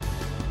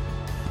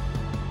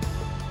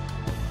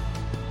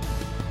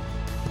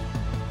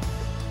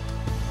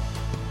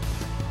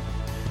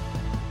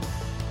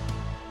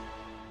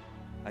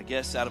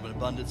guess out of an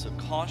abundance of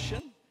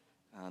caution,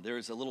 there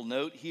is a little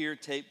note here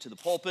taped to the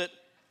pulpit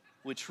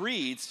which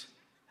reads,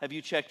 "Have you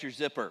checked your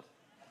zipper?"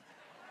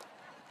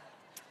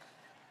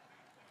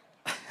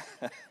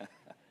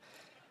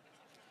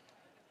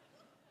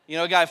 You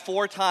know, a guy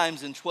 4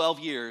 times in 12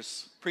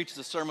 years preaches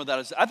a sermon without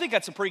his. I think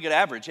that's a pretty good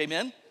average,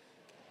 amen?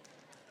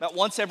 About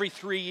once every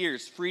 3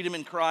 years, freedom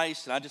in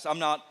Christ, and I'm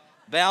not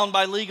bound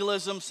by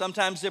legalism.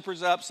 Sometimes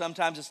zipper's up,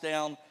 sometimes it's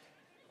down,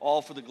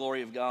 all for the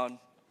glory of God.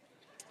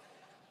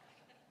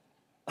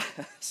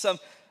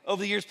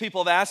 Over the years,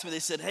 people have asked me, they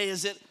said, hey,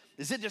 is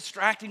it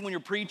distracting when you're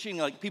preaching?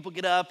 Like people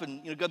get up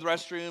and go to the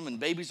restroom and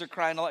babies are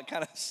crying, all that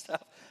kind of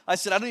stuff. I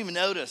said, I don't even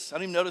notice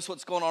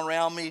what's going on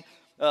around me.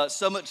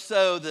 So much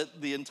so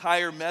that the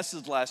entire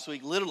message last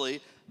week,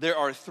 literally, there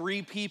are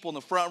 3 people in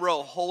the front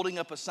row holding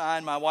up a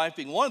sign, my wife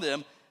being one of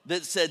them,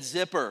 that said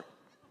zipper.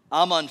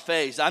 I'm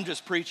unfazed. I'm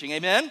just preaching.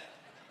 Amen?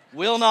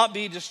 Will not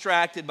be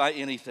distracted by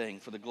anything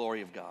for the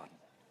glory of God.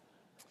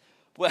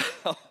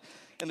 Well,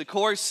 in the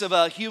course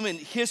of human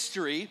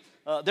history,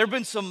 there have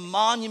been some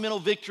monumental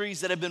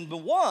victories that have been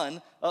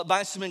won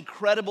by some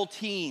incredible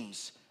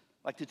teams,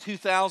 like the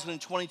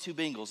 2022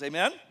 Bengals.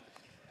 Amen?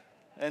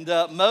 And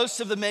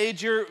most of the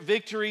major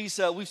victories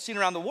we've seen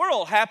around the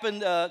world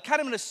happened kind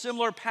of in a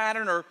similar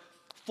pattern or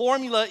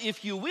formula,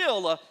 if you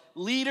will. A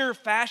leader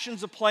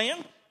fashions a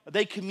plan.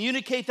 They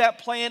communicate that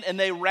plan, and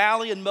they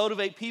rally and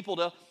motivate people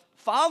to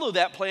follow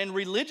that plan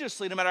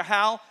religiously, no matter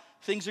how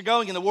things are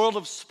going. In the world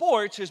of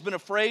sports, there's been a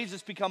phrase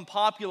that's become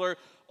popular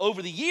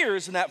over the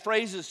years, and that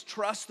phrase is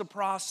trust the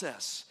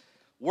process.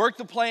 Work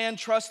the plan,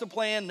 trust the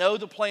plan, know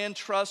the plan,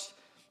 trust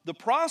the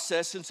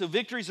process. And so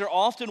victories are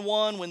often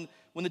won when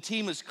the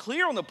team is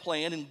clear on the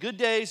plan. In good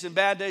days and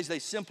bad days, they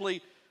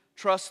simply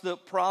trust the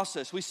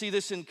process. We see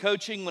this in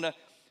coaching when a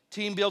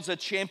team builds a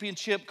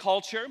championship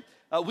culture.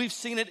 We've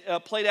seen it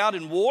played out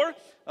in war.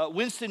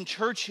 Winston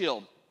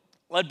Churchill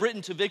led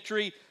Britain to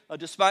victory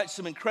despite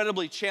some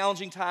incredibly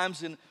challenging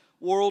times in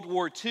World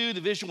War II. The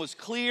vision was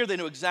clear. They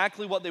knew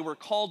exactly what they were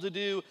called to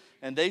do,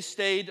 and they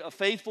stayed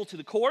faithful to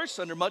the course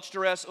under much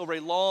duress over a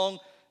long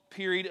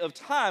period of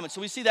time. And so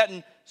we see that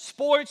in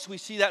sports, we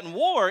see that in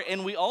war,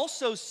 and we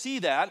also see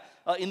that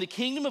in the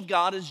kingdom of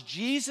God as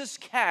Jesus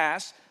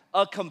casts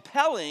a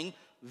compelling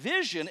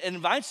vision and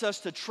invites us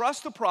to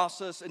trust the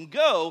process and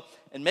go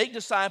and make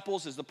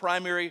disciples as the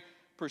primary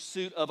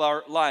pursuit of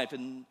our life.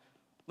 And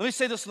let me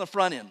say this on the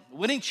front end.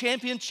 Winning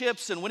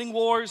championships and winning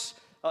wars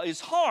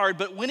is hard,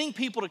 but winning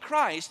people to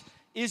Christ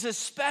is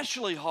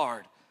especially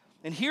hard.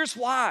 And here's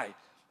why.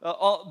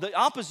 The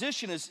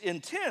opposition is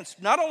intense.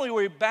 Not only are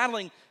we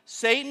battling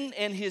Satan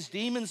and his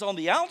demons on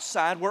the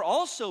outside, we're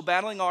also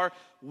battling our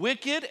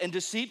wicked and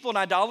deceitful and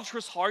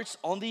idolatrous hearts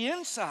on the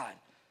inside.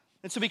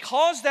 And so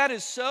because that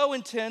is so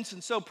intense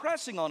and so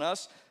pressing on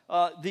us,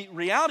 the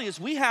reality is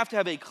we have to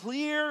have a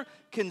clear,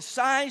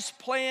 concise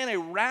plan, a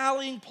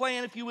rallying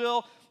plan, if you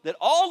will, that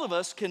all of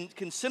us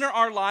can center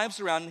our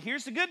lives around. And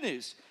here's the good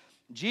news.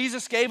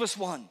 Jesus gave us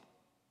one.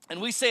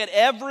 And we say it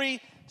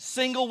every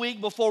single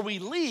week before we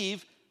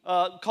leave,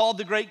 called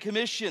the Great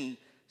Commission. It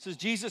says,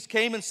 Jesus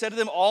came and said to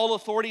them, all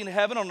authority in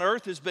heaven and on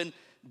earth has been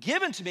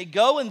given to me.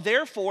 Go and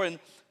therefore and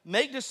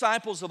make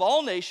disciples of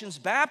all nations,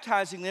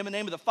 baptizing them in the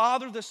name of the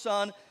Father, the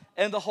Son,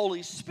 and the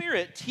Holy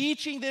Spirit,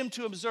 teaching them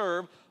to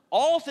observe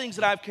all things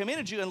that I've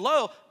commanded you. And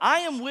lo, I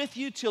am with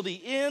you till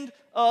the end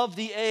of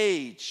the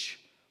age.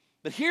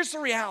 But here's the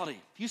reality.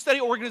 If you study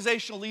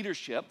organizational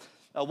leadership,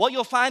 what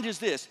you'll find is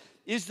this,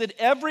 is that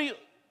every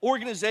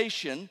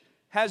organization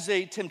has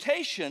a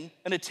temptation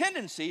and a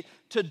tendency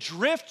to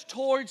drift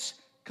towards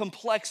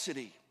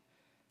complexity.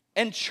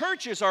 And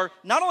churches are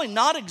not only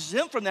not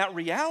exempt from that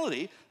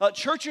reality,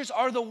 churches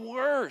are the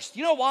worst.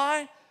 You know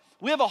why?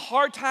 We have a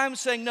hard time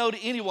saying no to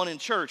anyone in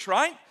church,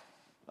 right?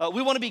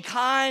 We want to be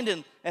kind,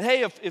 and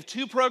hey, if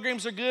 2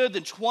 programs are good,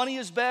 then 20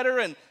 is better,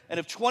 and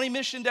if 20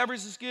 mission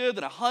endeavors is good,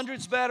 then 100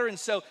 is better. And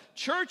so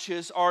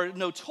churches are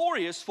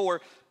notorious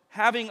for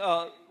having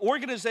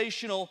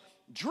organizational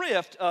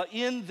drift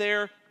in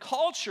their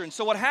culture. And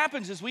so what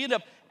happens is we end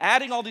up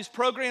adding all these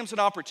programs and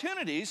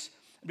opportunities.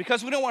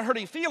 Because we don't want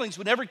hurting feelings,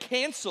 we never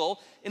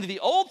cancel into the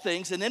old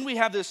things, and then we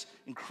have this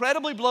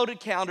incredibly bloated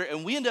calendar,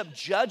 and we end up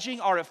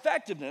judging our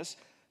effectiveness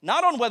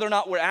not on whether or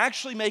not we're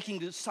actually making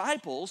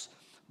disciples,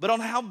 but on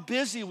how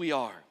busy we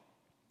are.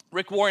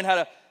 Rick Warren had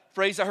a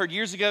phrase I heard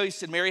years ago. He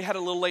said, Mary had a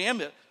little lamb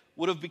that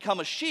would have become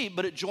a sheep,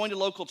 but it joined a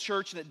local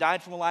church and it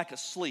died from a lack of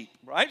sleep,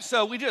 right?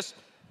 So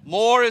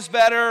more is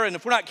better, and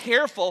if we're not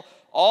careful,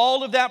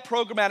 all of that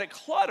programmatic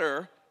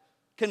clutter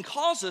can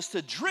cause us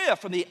to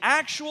drift from the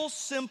actual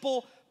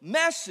simple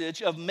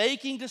message of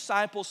making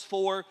disciples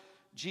for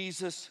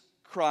Jesus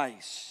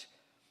Christ.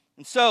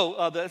 And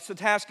so that's the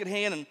task at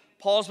hand, and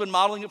Paul's been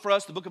modeling it for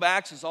us. The book of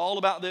Acts is all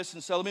about this.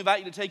 And so let me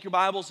invite you to take your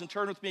Bibles and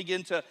turn with me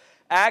again to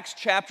Acts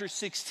chapter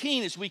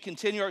 16 as we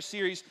continue our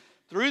series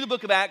through the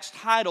book of Acts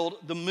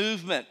titled The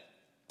Movement.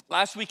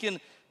 Last week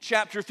in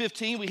chapter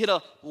 15, we hit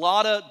a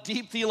lot of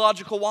deep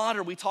theological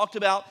water. We talked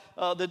about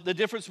the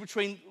difference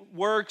between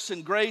works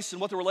and grace and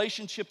what the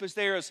relationship is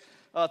there as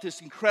this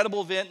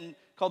incredible event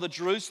called the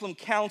Jerusalem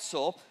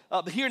Council.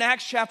 But here in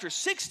Acts chapter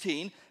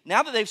 16,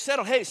 now that they've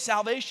settled, hey,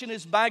 salvation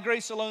is by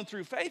grace alone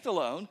through faith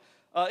alone,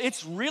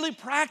 it's really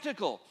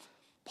practical.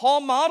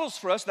 Paul models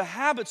for us the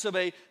habits of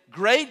a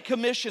Great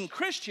Commission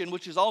Christian,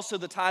 which is also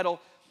the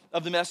title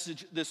of the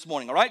message this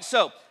morning. All right,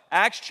 so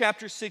Acts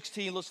chapter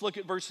 16, let's look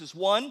at verses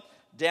 1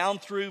 down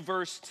through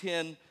verse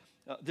 10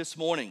 this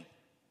morning.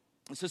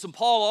 It says, and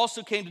Paul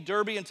also came to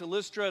Derbe and to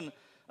Lystra, and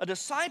a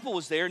disciple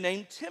was there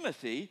named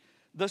Timothy,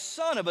 the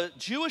son of a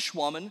Jewish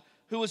woman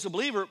who was a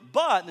believer,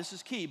 but, and this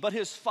is key, but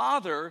his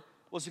father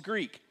was a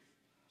Greek.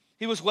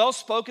 He was well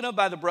spoken of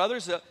by the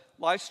brothers at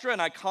Lystra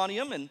and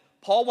Iconium, and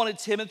Paul wanted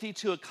Timothy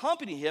to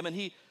accompany him, and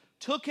he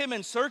took him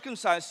and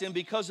circumcised him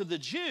because of the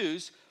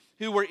Jews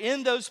who were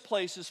in those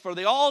places, for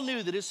they all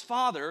knew that his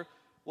father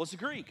was a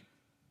Greek.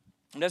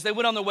 And as they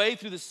went on their way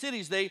through the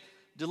cities, they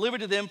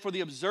delivered to them for the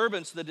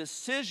observance the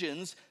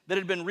decisions that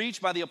had been reached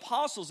by the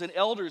apostles and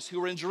elders who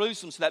were in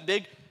Jerusalem. So that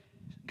big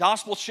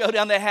gospel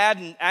showdown they had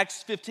in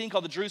Acts 15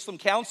 called the Jerusalem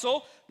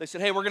Council, they said,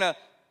 hey, we're going to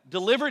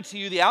deliver to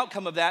you the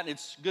outcome of that, and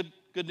it's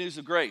good news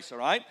of grace, all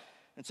right?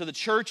 And so the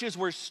churches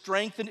were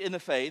strengthened in the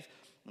faith,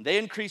 and they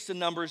increased in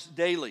numbers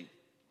daily.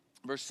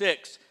 Verse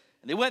 6,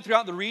 and they went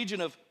throughout the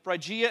region of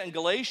Phrygia and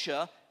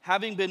Galatia,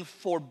 having been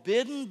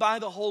forbidden by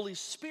the Holy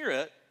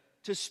Spirit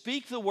to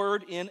speak the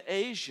word in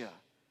Asia.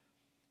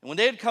 And when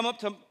they had come up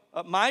to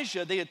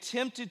Mysia, they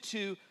attempted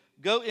to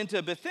go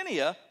into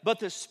Bithynia, but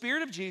the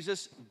Spirit of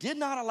Jesus did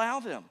not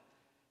allow them.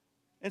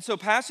 And so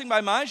passing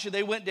by Mysia,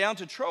 they went down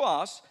to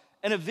Troas,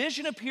 and a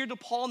vision appeared to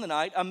Paul in the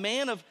night. A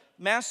man of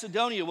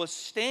Macedonia was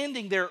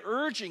standing there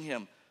urging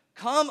him,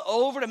 come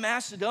over to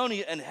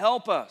Macedonia and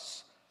help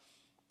us.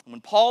 And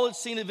when Paul had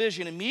seen a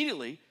vision,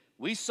 immediately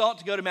we sought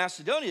to go to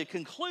Macedonia,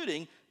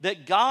 concluding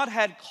that God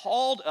had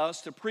called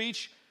us to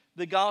preach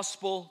the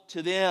gospel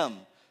to them.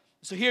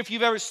 So here, if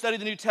you've ever studied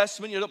the New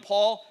Testament, you know that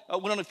Paul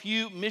went on a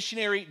few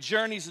missionary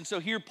journeys. And so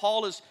here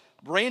Paul is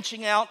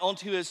branching out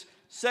onto his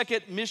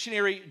second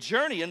missionary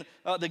journey. And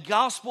the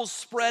gospel's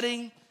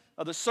spreading.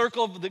 The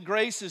circle of the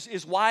grace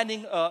is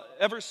widening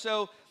ever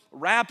so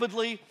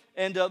rapidly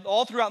and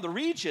all throughout the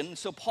region.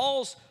 So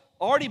Paul's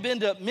already been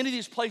to many of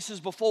these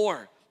places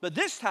before. But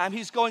this time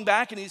he's going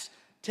back and he's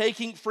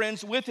taking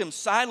friends with him,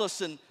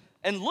 Silas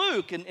and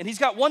Luke. And he's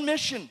got one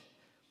mission.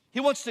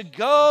 He wants to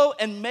go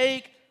and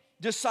make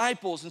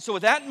disciples. And so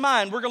with that in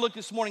mind, we're going to look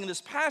this morning in this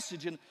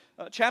passage in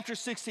chapter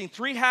 16,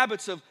 3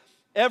 habits of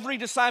every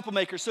disciple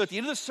maker. So at the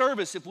end of the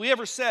service, if we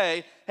ever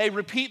say, hey,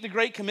 repeat the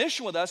Great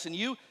Commission with us, and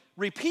you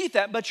repeat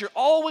that, but you're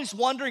always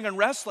wondering and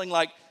wrestling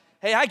like,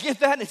 hey, I get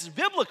that, and it's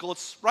biblical,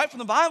 it's right from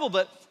the Bible,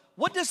 but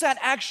what does that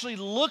actually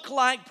look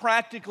like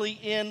practically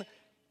in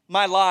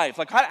my life?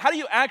 Like, how do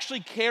you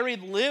actually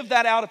live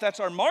that out if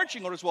that's our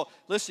marching orders? Well,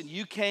 listen,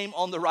 you came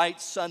on the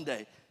right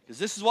Sunday, because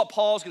this is what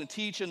Paul's going to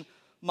teach and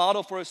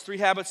model for us, 3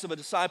 habits of a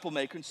disciple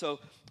maker. And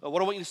so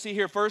what I want you to see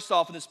here first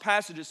off in this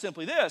passage is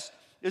simply this,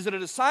 is that a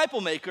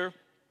disciple maker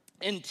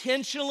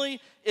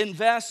intentionally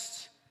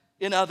invests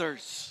in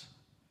others.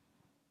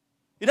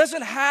 It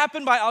doesn't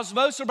happen by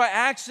osmosis or by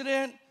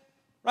accident,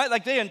 right?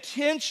 Like they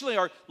intentionally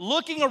are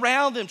looking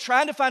around them,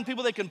 trying to find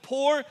people they can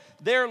pour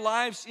their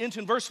lives into.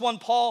 In verse 1,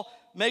 Paul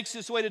makes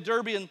his way to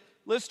Derbe and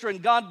Lystra,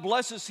 and God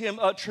blesses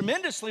him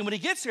tremendously. When he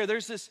gets here,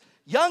 there's this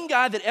young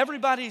guy that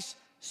everybody's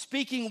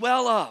speaking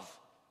well of.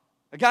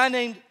 A guy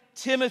named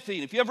Timothy.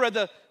 And if you ever read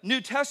the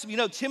New Testament, you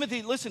know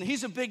Timothy, listen,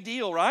 he's a big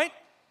deal, right?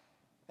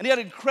 And he had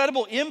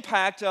incredible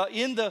impact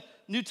in the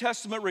New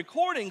Testament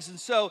recordings. And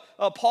so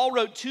Paul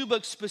wrote 2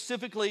 books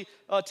specifically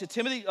to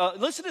Timothy.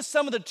 Listen to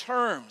some of the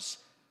terms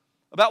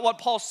about what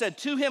Paul said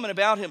to him and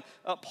about him.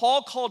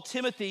 Paul called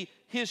Timothy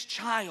his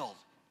child.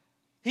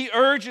 He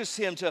urges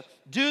him to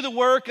do the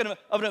work of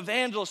an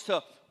evangelist,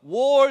 to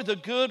war the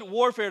good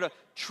warfare, to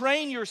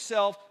train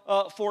yourself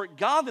for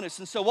godliness.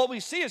 And so what we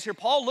see is here,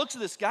 Paul looks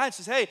at this guy and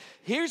says, hey,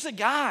 here's a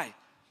guy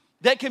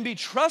that can be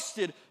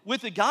trusted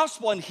with the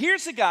gospel. And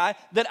here's a guy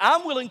that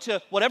I'm willing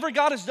to, whatever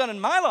God has done in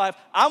my life,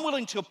 I'm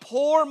willing to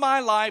pour my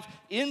life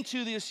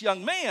into this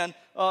young man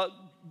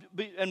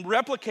and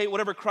replicate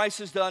whatever Christ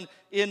has done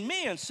in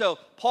me. And so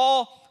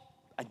Paul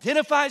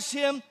identifies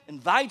him,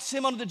 invites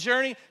him onto the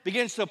journey,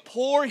 begins to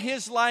pour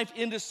his life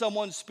into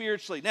someone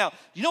spiritually. Now,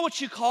 you know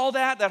what you call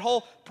that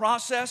whole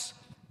process?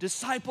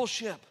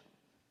 Discipleship.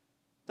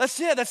 That's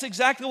it. That's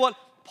exactly what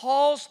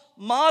Paul's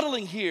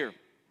modeling here.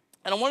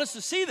 And I want us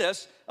to see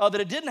this,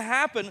 that it didn't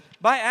happen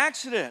by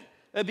accident.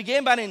 It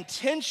began by an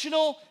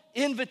intentional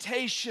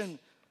invitation.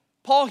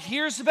 Paul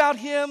hears about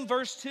him,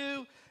 verse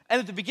 2, and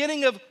at the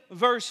beginning of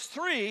verse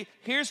 3,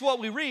 here's what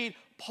we read.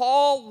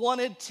 Paul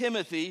wanted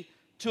Timothy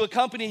to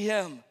accompany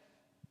him.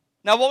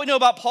 Now, what we know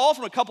about Paul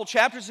from a couple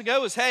chapters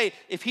ago is, hey,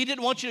 if he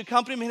didn't want you to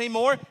accompany him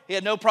anymore, he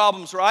had no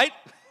problems, right?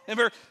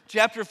 Remember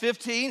chapter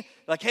 15?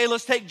 Like, hey,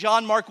 let's take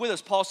John Mark with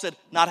us. Paul said,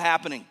 not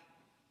happening,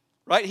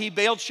 right? He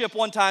bailed ship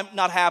one time,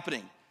 not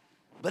happening.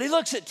 But he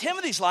looks at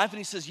Timothy's life and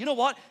he says, you know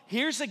what?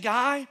 Here's a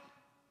guy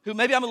who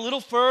maybe I'm a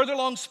little further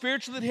along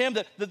spiritually than him,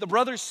 that the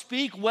brothers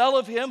speak well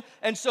of him.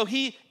 And so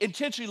he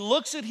intentionally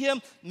looks at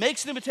him,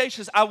 makes an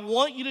invitation, says, I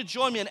want you to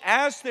join me. And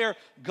as they're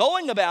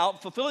going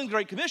about fulfilling the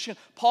Great Commission,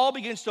 Paul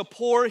begins to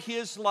pour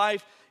his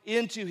life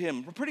into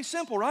him. Pretty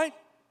simple, right?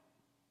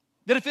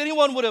 That if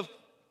anyone would have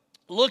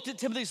looked at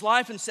Timothy's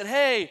life and said,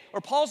 hey,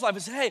 or Paul's life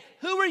and said, hey,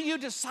 who are you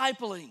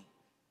discipling?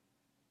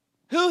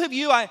 Who have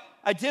you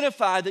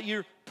identified that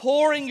you're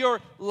pouring your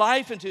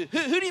life into?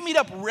 Who do you meet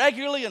up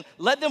regularly and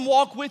let them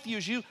walk with you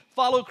as you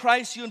follow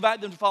Christ, you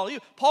invite them to follow you?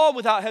 Paul,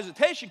 without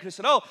hesitation, could have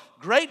said, oh,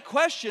 great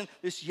question.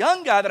 This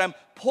young guy that I'm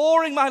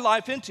pouring my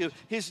life into,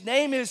 his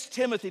name is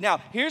Timothy. Now,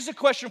 here's a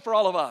question for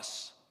all of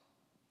us.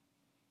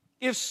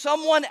 If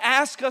someone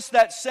asks us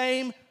that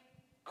same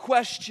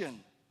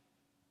question,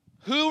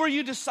 who are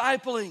you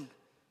discipling?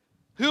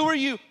 Who are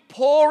you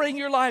pouring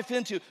your life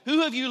into?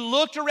 Who have you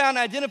looked around and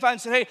identified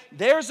and said, hey,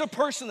 there's a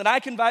person that I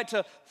can invite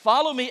to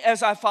follow me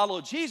as I follow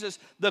Jesus?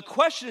 The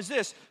question is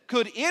this: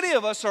 could any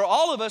of us or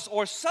all of us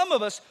or some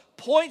of us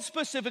point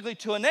specifically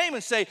to a name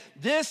and say,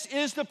 this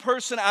is the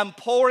person I'm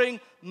pouring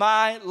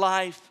my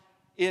life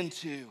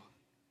into?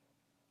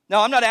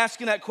 Now, I'm not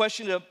asking that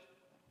question to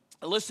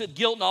elicit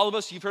guilt in all of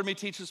us. You've heard me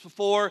teach this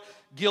before.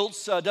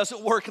 Guilt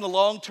doesn't work in the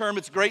long term.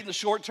 It's great in the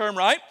short term,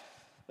 right?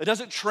 It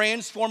doesn't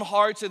transform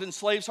hearts. It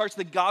enslaves hearts.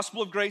 The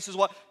gospel of grace is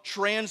what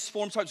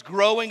transforms hearts,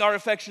 growing our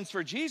affections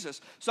for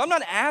Jesus. So I'm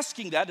not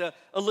asking that to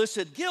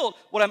elicit guilt.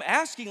 What I'm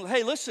asking,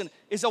 hey, listen,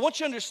 is I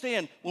want you to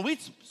understand, when we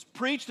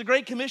preach the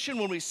Great Commission,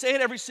 when we say it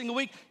every single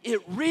week,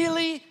 it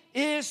really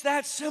is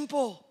that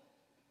simple.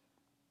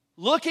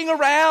 Looking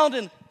around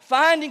and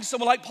finding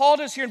someone like Paul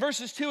does here in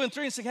verses 2 and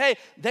 3 and saying, hey,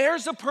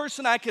 there's a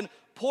person I can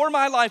pour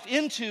my life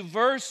into,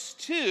 verse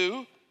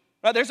 2.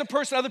 Right, there's a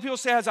person other people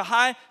say has a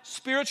high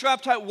spiritual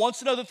appetite, wants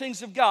to know the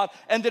things of God.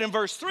 And then in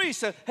verse 3, he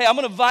said, hey, I'm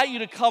going to invite you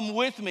to come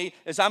with me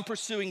as I'm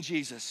pursuing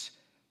Jesus.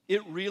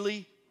 It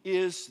really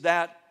is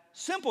that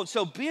simple. And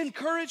so be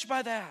encouraged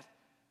by that.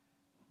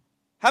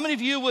 How many of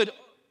you would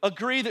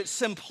agree that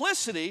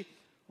simplicity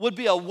would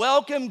be a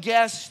welcome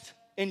guest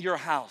in your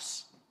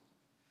house?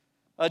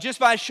 Just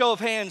by a show of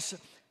hands,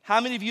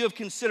 how many of you have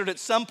considered at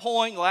some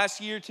point in the last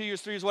year, 2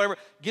 years, 3 years, whatever,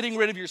 getting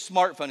rid of your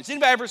smartphone? Has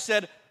anybody ever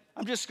said,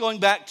 I'm just going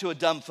back to a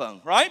dumb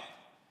phone, right?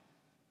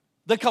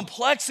 The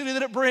complexity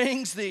that it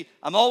brings,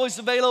 I'm always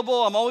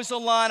available, I'm always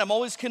online, I'm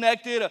always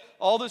connected,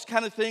 all those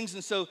kind of things.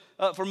 And so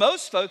for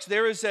most folks,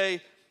 there is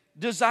a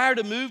desire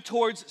to move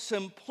towards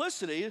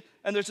simplicity,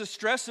 and there's a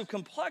stress of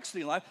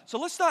complexity in life. So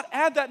let's not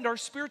add that into our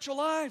spiritual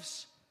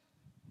lives.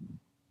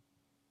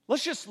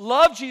 Let's just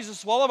love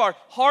Jesus with all of our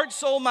heart,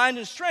 soul, mind,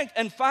 and strength,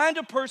 and find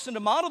a person to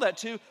model that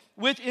to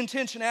with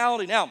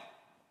intentionality. Now,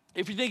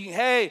 if you're thinking,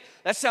 hey,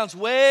 that sounds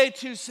way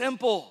too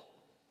simple,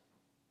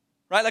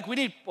 right? Like we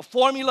need a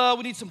formula,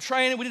 we need some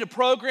training, we need a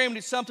program, we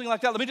need something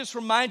like that. Let me just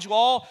remind you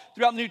all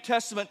throughout the New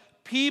Testament,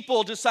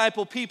 people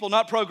disciple people,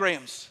 not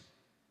programs.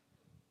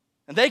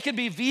 And they can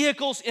be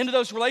vehicles into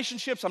those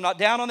relationships. I'm not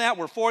down on that,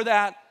 we're for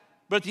that.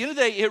 But at the end of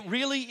the day, it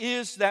really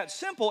is that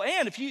simple.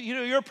 And if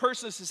you're a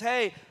person that says,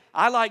 hey,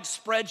 I like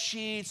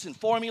spreadsheets and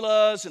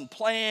formulas and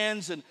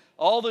plans and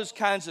all those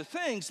kinds of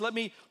things, let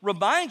me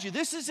remind you,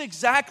 this is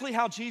exactly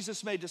how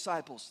Jesus made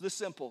disciples, this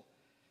simple.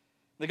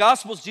 In the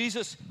Gospels,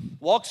 Jesus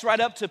walks right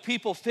up to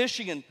people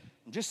fishing and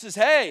just says,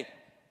 hey,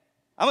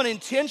 I'm going to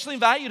intentionally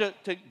invite you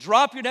to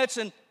drop your nets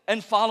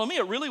and follow me.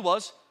 It really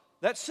was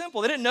that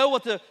simple. They didn't know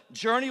what the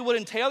journey would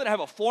entail. They didn't have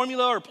a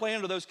formula or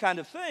plan or those kind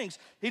of things.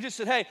 He just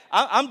said, hey,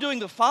 I'm doing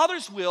the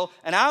Father's will,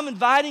 and I'm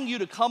inviting you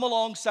to come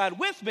alongside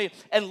with me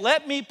and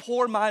let me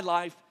pour my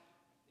life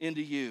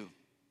into you.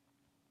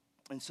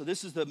 And so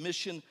this is the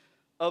mission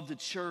of the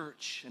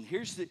church. And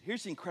here's the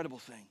incredible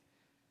thing.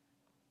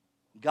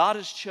 God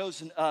has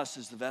chosen us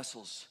as the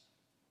vessels,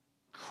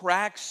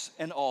 cracks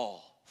and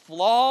all,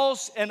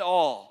 flaws and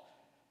all,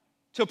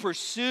 to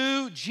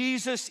pursue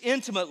Jesus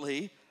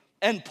intimately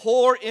and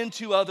pour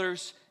into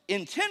others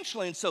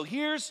intentionally. And so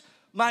here's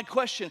my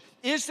question.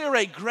 Is there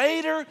a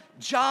greater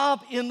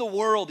job in the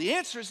world? The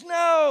answer is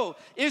no.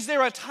 Is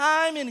there a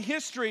time in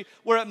history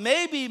where it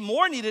may be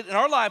more needed in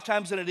our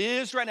lifetimes than it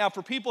is right now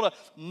for people to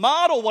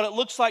model what it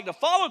looks like to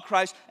follow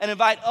Christ and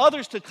invite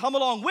others to come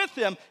along with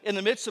them in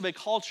the midst of a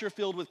culture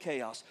filled with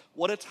chaos?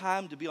 What a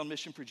time to be on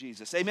mission for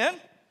Jesus. Amen?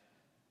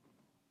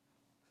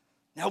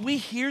 Now we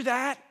hear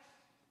that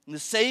in the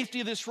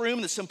safety of this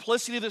room, the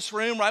simplicity of this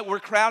room, right? We're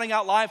crowding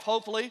out life,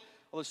 hopefully.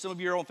 Although some of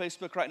you are on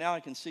Facebook right now, I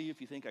can see you if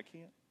you think I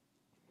can't.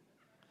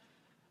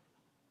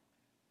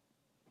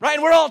 Right,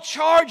 and we're all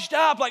charged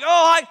up like,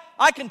 oh,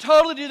 I can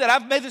totally do that.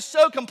 I've made this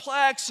so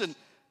complex and,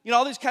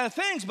 all these kind of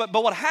things. But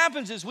what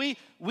happens is we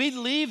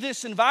leave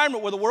this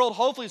environment where the world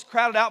hopefully is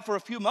crowded out for a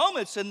few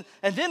moments, and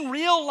then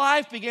real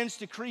life begins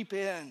to creep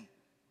in.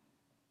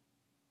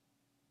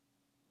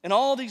 And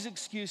all these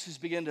excuses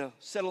begin to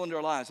settle into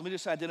our lives. Let me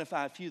just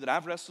identify a few that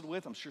I've wrestled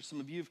with. I'm sure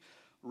some of you have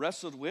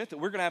wrestled with that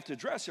we're going to have to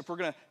address if we're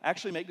going to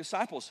actually make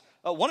disciples.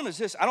 One of them is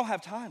this: I don't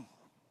have time.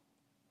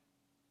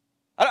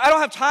 I don't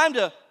have time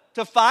to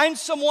find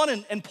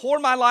someone and pour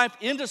my life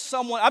into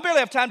someone. I barely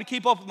have time to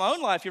keep up with my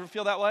own life. You ever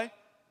feel that way?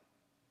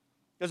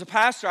 As a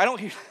pastor, I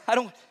don't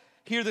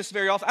hear this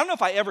very often. I don't know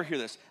if I ever hear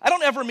this. I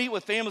don't ever meet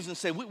with families and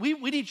say, we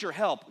need your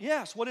help.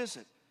 Yes, what is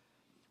it?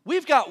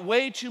 We've got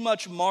way too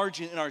much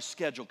margin in our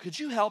schedule. Could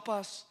you help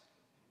us?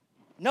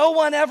 No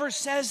one ever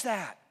says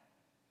that.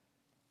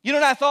 You know,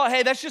 and I thought,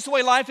 hey, that's just the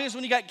way life is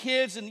when you got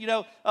kids, and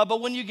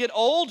but when you get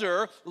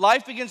older,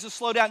 life begins to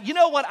slow down. You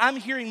know what I'm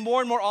hearing more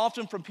and more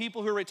often from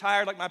people who are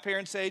retired, like my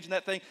parents' age and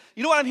that thing?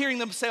 You know what I'm hearing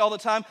them say all the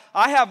time?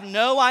 I have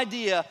no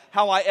idea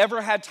how I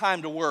ever had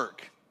time to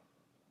work.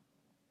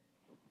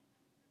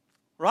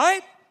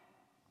 Right?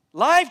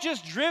 Life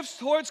just drifts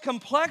towards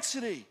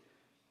complexity.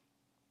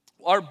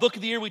 Our book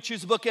of the year, we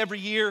choose a book every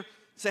year.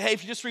 Say, hey,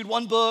 if you just read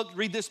one book,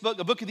 read this book.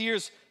 The book of the year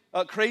is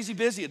Crazy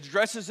Busy. It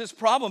addresses this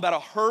problem about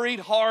a hurried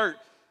heart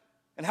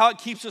and how it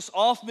keeps us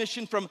off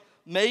mission from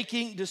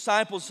making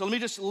disciples. So let me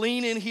just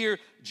lean in here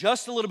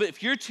just a little bit.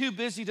 If you're too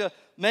busy to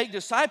make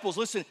disciples,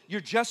 listen, you're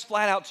just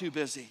flat out too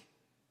busy.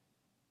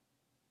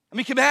 I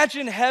mean, can you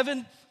imagine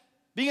heaven,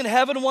 being in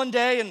heaven one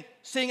day and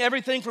seeing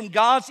everything from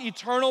God's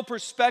eternal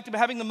perspective,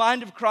 having the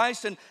mind of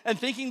Christ and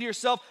thinking to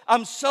yourself,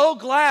 I'm so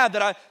glad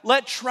that I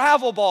let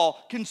travel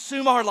ball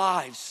consume our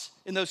lives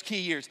in those key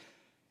years.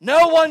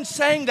 No one's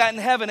saying that in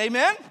heaven,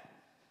 amen?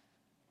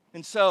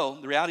 And so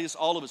the reality is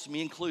all of us,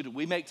 me included,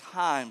 we make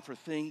time for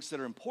things that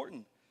are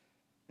important.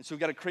 And so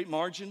we've got to create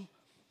margin.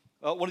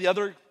 One of the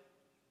other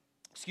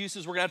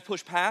excuses we're going to have to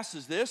push past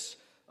is this.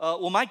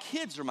 Well, my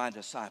kids are my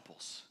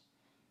disciples.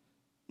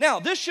 Now,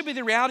 this should be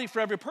the reality for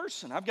every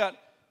person. I've got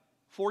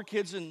 4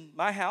 kids in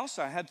my house.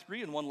 I had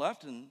 3 and 1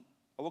 left, and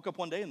I woke up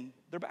one day and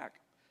they're back.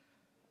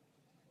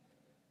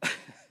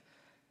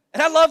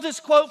 And I love this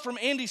quote from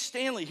Andy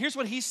Stanley. Here's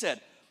what he said.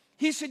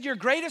 He said, your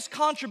greatest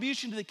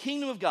contribution to the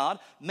kingdom of God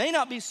may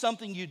not be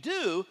something you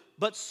do,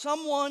 but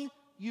someone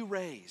you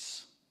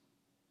raise.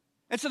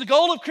 And so the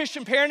goal of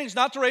Christian parenting is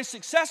not to raise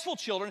successful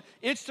children,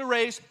 it's to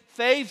raise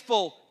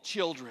faithful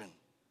children.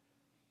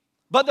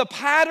 But the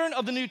pattern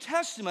of the New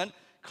Testament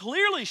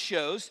clearly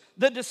shows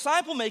that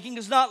disciple making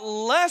is not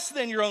less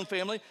than your own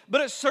family,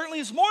 but it certainly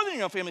is more than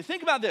your own family.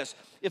 Think about this.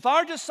 If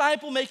our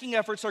disciple making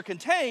efforts are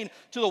contained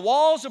to the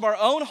walls of our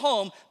own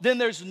home, then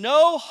there's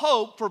no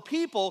hope for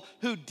people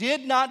who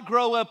did not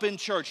grow up in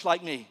church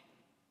like me.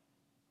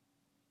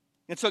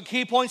 And so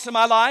key points in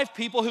my life,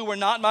 people who were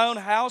not in my own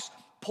house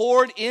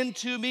poured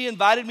into me,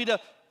 invited me to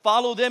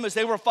follow them as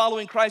they were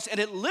following Christ, and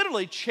it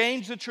literally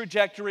changed the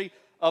trajectory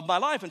of my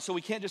life. And so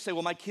we can't just say,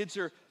 well, my kids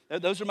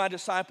those are my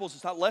disciples.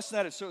 It's not less than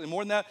that. It's certainly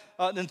more than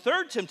that. Then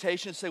third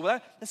temptation is to say,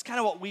 well, that's kind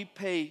of what we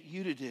pay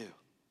you to do,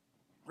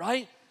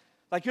 right?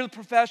 Like you're the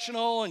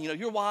professional and,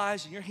 you're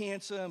wise and you're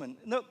handsome. And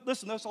no,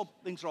 listen, those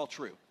things are all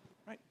true,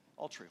 right?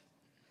 All true.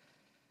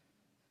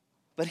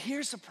 But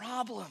here's the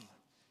problem.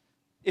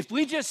 If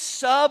we just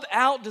sub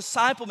out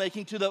disciple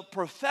making to the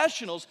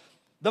professionals,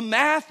 the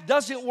math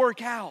doesn't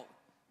work out.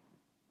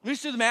 Let me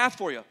just do the math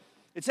for you.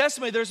 It's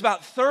estimated there's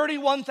about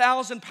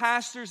 31,000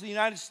 pastors in the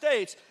United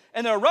States,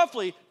 and there are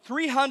roughly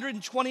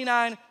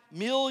 329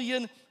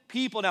 million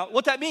people. Now,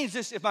 what that means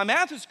is, if my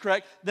math is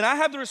correct, then I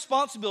have the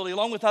responsibility,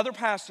 along with other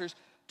pastors,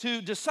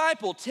 to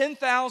disciple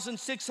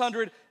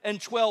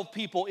 10,612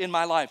 people in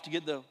my life to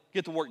get the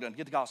work done,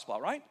 get the gospel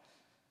out, right?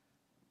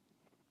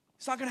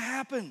 It's not going to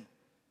happen.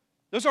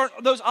 Those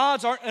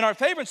odds aren't in our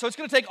favor, and so it's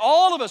going to take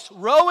all of us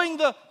rowing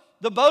the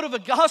boat of a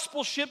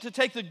gospel ship to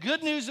take the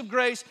good news of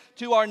grace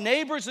to our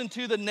neighbors and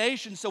to the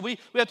nation. So we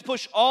have to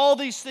push all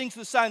these things to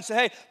the side and say,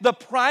 hey, the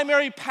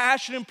primary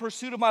passion and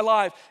pursuit of my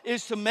life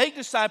is to make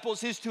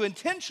disciples, is to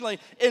intentionally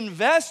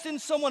invest in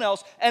someone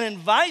else and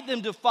invite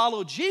them to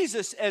follow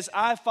Jesus as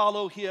I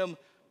follow him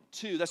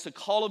too. That's the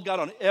call of God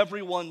on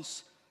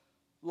everyone's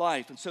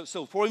life. And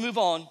so before we move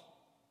on,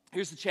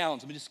 here's the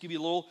challenge. Let me just give you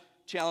a little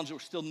challenge. We're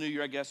still in the new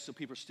year, I guess, so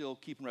people are still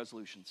keeping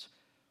resolutions.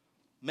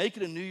 Make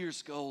it a New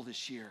Year's goal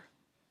this year.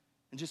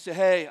 And just say,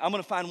 hey, I'm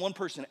going to find one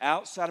person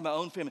outside of my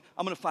own family.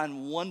 I'm going to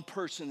find one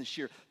person this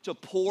year to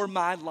pour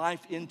my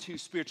life into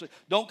spiritually.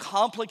 Don't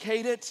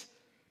complicate it,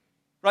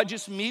 right?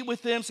 Just meet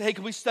with them. Say, hey,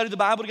 can we study the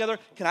Bible together?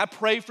 Can I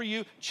pray for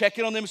you? Check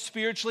in on them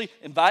spiritually.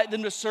 Invite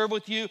them to serve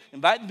with you.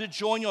 Invite them to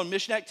join you on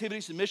mission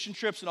activities and mission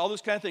trips and all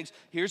those kind of things.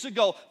 Here's a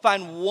goal.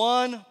 Find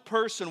one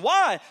person.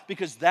 Why?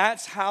 Because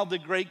that's how the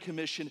Great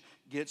Commission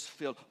gets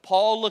filled.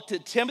 Paul looked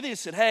at Timothy and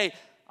said, hey,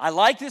 I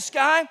like this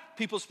guy.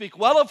 People speak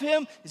well of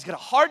him. He's got a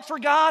heart for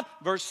God.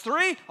 Verse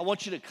 3, I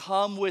want you to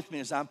come with me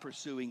as I'm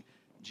pursuing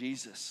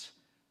Jesus.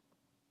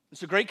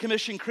 It's a Great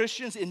Commission.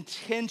 Christians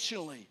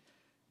intentionally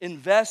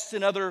invest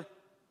in other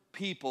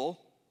people.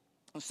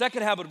 The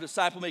second habit of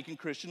disciple-making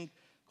Christian,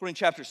 according to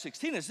chapter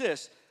 16, is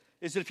this,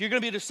 is that if you're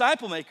going to be a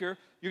disciple maker,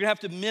 you're going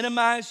to have to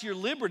minimize your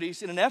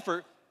liberties in an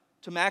effort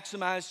to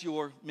maximize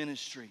your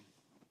ministry.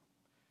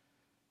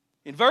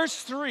 In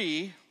verse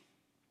 3,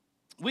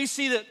 we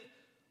see that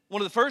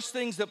one of the first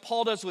things that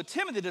Paul does with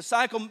Timothy, the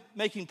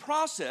disciple-making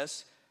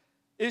process,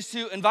 is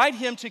to invite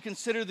him to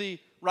consider the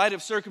rite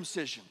of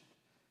circumcision.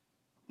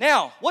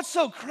 Now, what's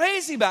so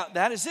crazy about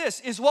that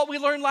is what we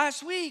learned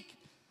last week.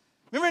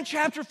 Remember in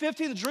chapter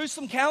 50, the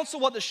Jerusalem Council,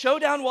 what the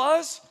showdown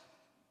was?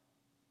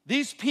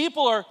 These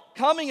people are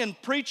coming and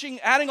preaching,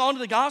 adding on to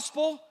the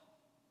gospel,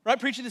 right?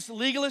 Preaching this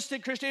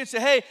legalistic Christianity. Say,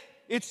 hey,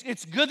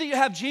 it's good that you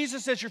have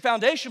Jesus as your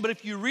foundation, but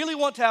if you really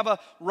want to have a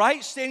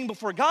right standing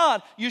before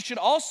God, you should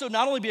also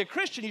not only be a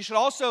Christian, you should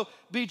also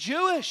be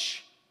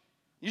Jewish.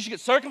 You should get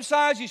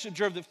circumcised, you should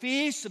observe the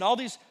feasts and all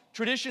these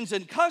traditions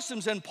and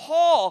customs. And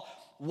Paul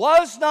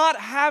was not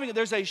having it.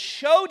 There's a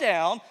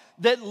showdown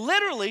that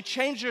literally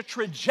changed the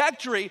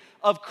trajectory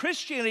of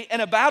Christianity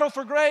and a battle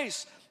for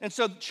grace. And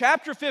so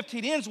chapter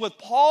 15 ends with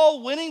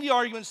Paul winning the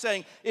argument,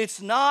 saying,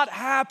 it's not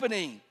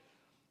happening.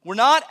 We're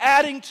not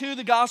adding to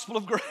the gospel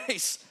of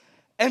grace.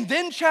 And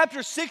then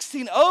chapter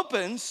 16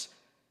 opens,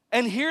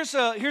 and here's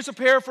a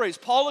paraphrase.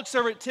 Paul looks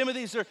over at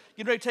Timothy, they're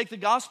getting ready to take the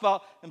gospel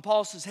out, and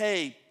Paul says,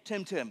 hey,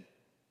 Tim,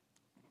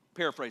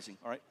 paraphrasing,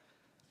 all right?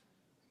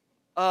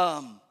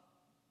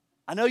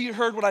 I know you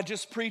heard what I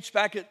just preached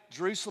back at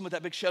Jerusalem at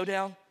that big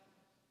showdown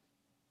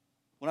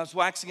when I was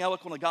waxing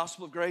eloquent on the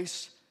gospel of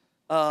grace.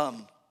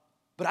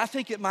 But I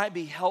think it might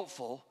be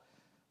helpful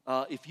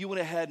if you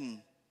went ahead and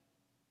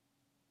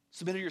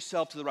submitted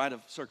yourself to the rite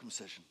of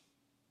circumcision.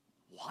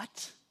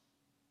 What?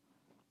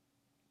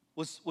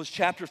 Was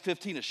chapter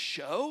 15 a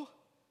show?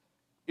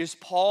 Is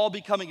Paul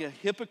becoming a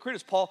hypocrite?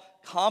 Is Paul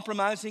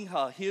compromising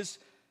his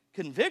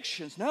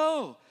convictions?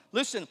 No.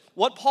 Listen,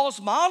 what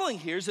Paul's modeling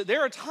here is that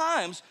there are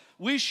times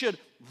we should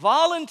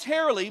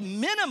voluntarily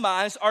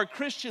minimize our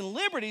Christian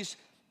liberties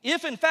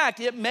if, in fact,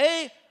 it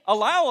may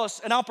allow us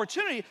an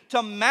opportunity to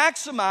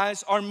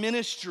maximize our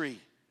ministry.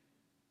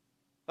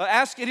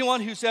 Ask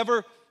anyone who's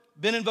ever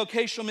been in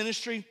vocational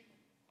ministry.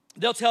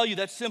 They'll tell you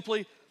that's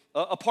simply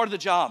a part of the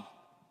job.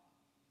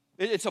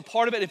 It's a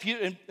part of it.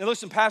 And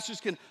listen,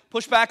 pastors can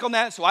push back on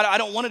that. So I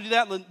don't want to do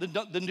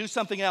that. Then do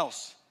something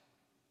else.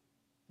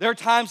 There are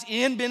times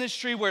in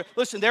ministry where,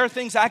 listen, there are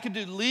things I can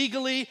do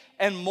legally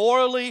and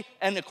morally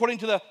and according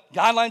to the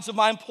guidelines of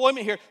my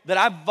employment here that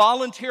I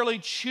voluntarily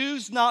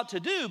choose not to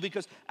do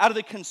because out of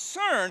the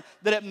concern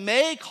that it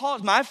may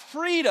cause my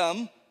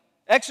freedom,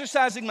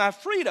 exercising my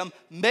freedom,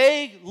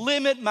 may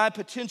limit my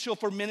potential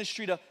for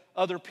ministry to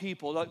other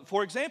people. Like,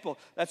 for example,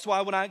 that's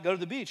why when I go to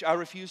the beach, I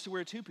refuse to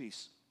wear a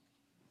two-piece.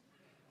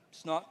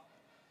 It's not,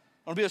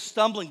 I want to be a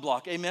stumbling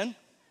block, amen?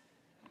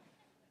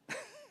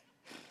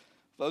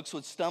 Folks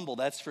would stumble,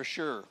 that's for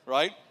sure,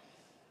 right?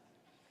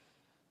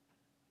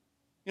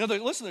 You know,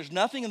 listen, there's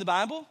nothing in the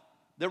Bible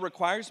that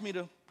requires me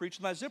to preach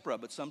with my zipper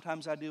up, but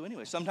sometimes I do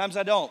anyway. Sometimes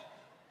I don't.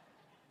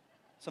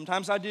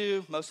 Sometimes I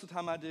do, most of the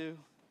time I do.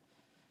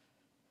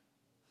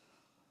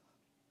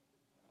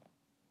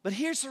 But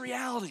here's the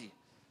reality.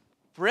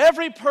 For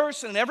every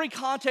person, in every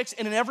context,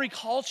 and in every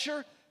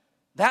culture,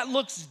 that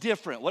looks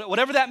different,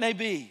 whatever that may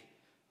be.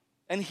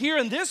 And here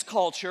in this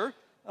culture,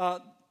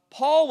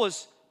 Paul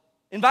was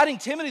inviting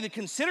Timothy to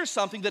consider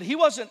something that he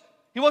wasn't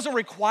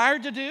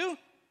required to do.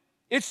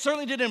 It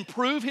certainly did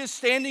improve his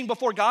standing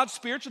before God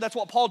spiritually. That's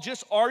what Paul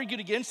just argued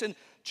against in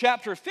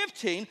chapter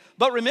 15.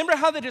 But remember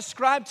how they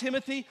described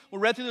Timothy? We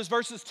read through those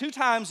verses 2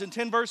 times in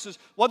 10 verses.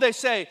 What they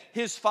say?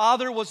 His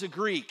father was a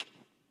Greek.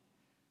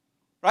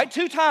 Right?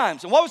 2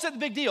 times. And what was that the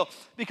big deal?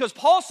 Because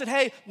Paul said,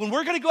 hey, when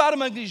we're going to go out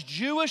among these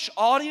Jewish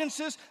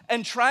audiences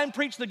and try and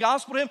preach the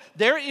gospel to them,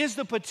 there is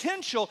the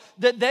potential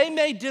that they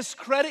may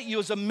discredit you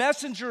as a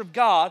messenger of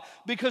God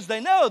because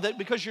they know that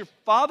because your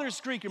father's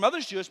Greek, your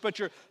mother's Jewish, but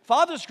your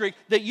father's Greek,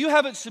 that you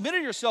haven't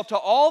submitted yourself to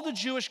all the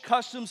Jewish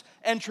customs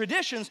and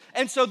traditions,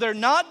 and so they're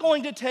not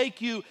going to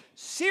take you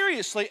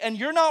seriously, and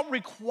you're not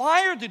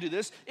required to do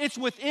this. It's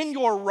within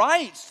your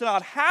rights to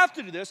not have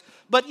to do this,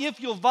 but if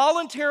you'll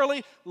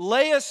voluntarily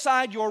lay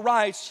aside your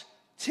rights,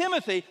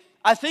 Timothy,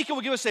 I think it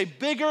will give us a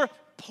bigger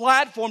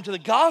platform to the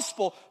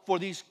gospel for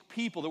these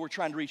people that we're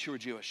trying to reach who are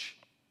Jewish.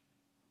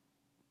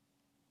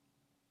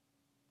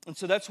 And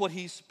so that's what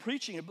he's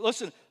preaching.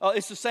 Listen,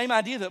 it's the same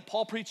idea that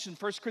Paul preached in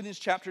 1 Corinthians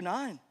chapter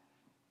 9.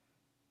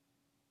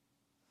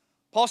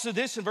 Paul said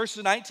this in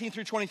verses 19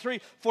 through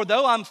 23, for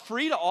though I'm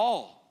free to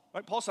all,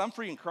 right? Paul said, I'm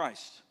free in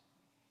Christ.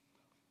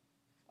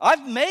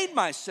 I've made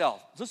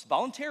myself, just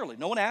voluntarily.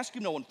 No one asked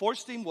him, no one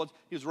forced him.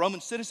 He was a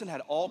Roman citizen,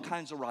 had all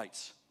kinds of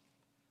rights.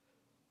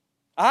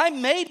 I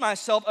made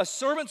myself a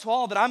servant to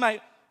all that I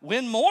might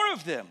win more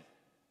of them.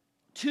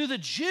 To the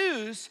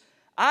Jews,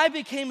 I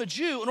became a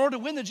Jew in order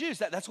to win the Jews.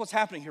 That's what's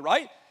happening here,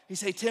 right? He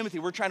said, hey, Timothy,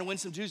 we're trying to win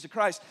some Jews to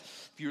Christ.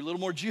 If you're a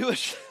little more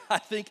Jewish, I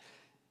think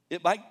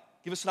it might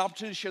give us an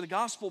opportunity to share the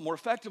gospel more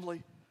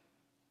effectively.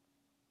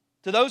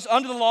 To those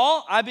under the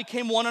law, I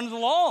became one under the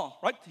law,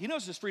 right? He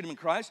knows his freedom in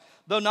Christ,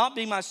 though not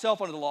being myself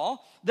under the law,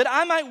 that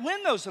I might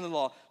win those under the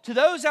law. To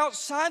those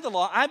outside the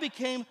law, I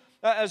became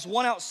as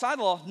one outside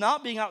the law,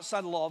 not being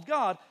outside the law of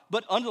God,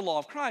 but under the law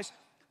of Christ,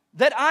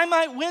 that I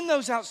might win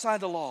those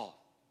outside the law.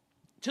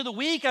 To the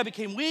weak, I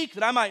became weak,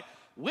 that I might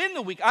win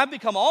the weak. I've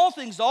become all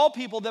things to all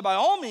people, that by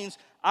all means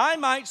I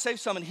might save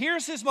some. And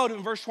here's his motive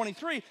in verse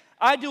 23.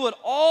 I do it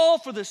all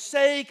for the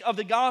sake of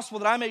the gospel,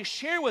 that I may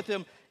share with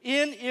them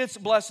in its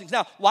blessings.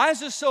 Now, why is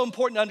this so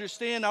important to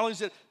understand? Not only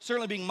is it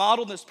certainly being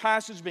modeled in this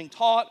passage, being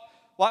taught,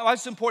 why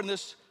is it important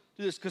to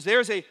do this? Because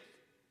there's a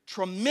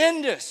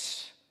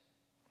tremendous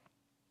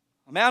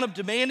amount of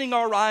demanding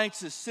our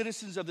rights as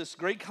citizens of this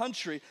great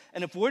country.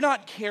 And if we're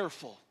not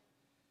careful,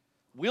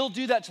 we'll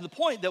do that to the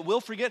point that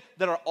we'll forget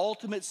that our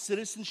ultimate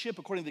citizenship,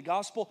 according to the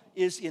gospel,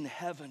 is in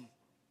heaven.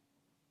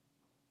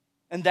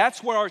 And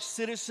that's where our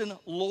citizen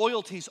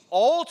loyalties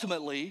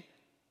ultimately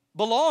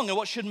belong and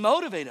what should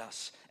motivate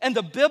us. And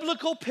the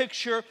biblical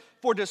picture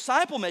for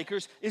disciple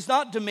makers is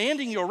not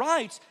demanding your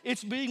rights,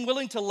 it's being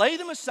willing to lay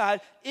them aside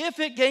if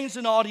it gains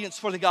an audience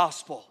for the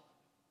gospel.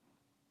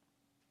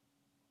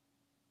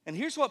 And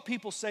here's what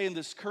people say in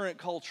this current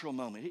cultural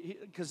moment,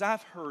 because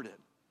I've heard it.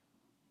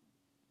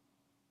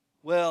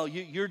 Well,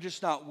 you're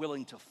just not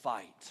willing to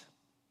fight.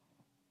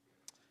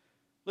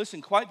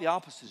 Listen, quite the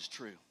opposite is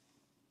true.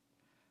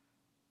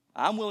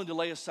 I'm willing to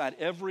lay aside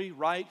every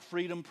right,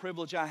 freedom,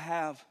 privilege I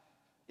have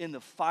in the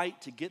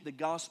fight to get the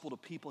gospel to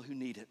people who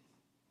need it.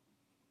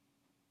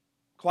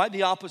 Quite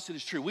the opposite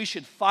is true. We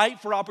should fight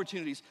for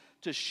opportunities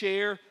to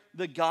share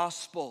the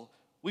gospel.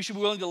 We should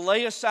be willing to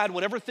lay aside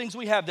whatever things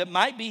we have that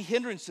might be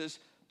hindrances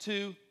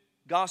to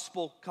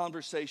gospel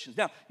conversations.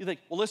 Now, you think,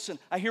 well, listen,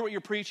 I hear what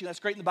you're preaching. That's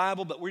great in the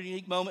Bible, but we're in a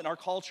unique moment in our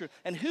culture.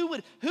 And who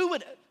would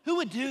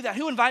do that?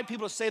 Who would invite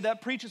people to say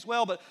that, preach as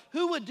well, but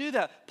who would do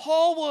that?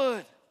 Paul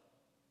would.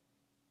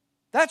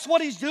 That's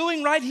what he's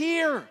doing right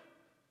here.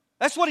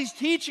 That's what he's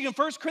teaching in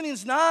 1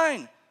 Corinthians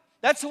 9.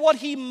 That's what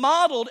he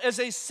modeled as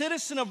a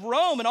citizen of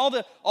Rome and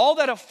all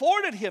that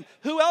afforded him.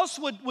 Who else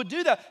would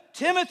do that?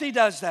 Timothy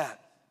does that.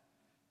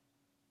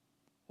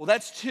 Well,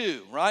 that's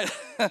two, right?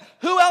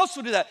 Who else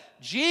would do that?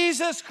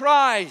 Jesus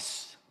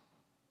Christ,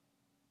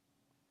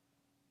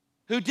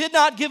 who did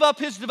not give up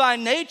his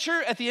divine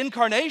nature at the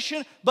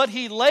incarnation, but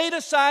he laid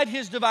aside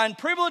his divine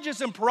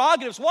privileges and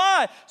prerogatives.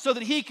 Why? So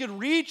that he could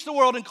reach the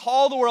world and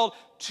call the world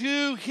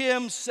to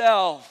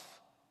himself.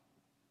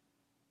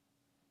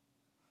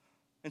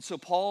 And so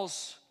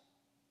Paul's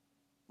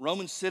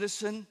Roman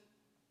citizen,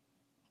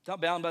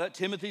 not bound by that.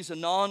 Timothy's a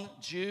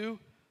non-Jew,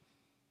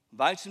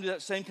 invites him to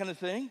that same kind of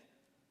thing.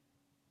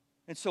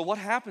 And so what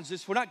happens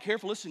is, if we're not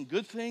careful, listen,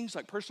 good things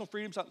like personal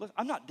freedoms,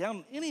 I'm not down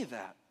on any of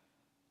that.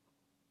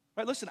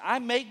 Right? Listen, I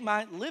make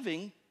my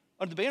living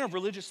under the banner of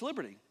religious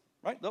liberty.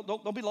 Right?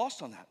 Don't be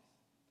lost on that.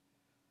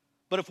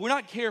 But if we're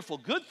not careful,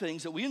 good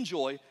things that we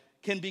enjoy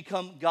can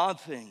become God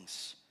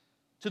things,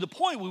 to the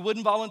point we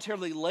wouldn't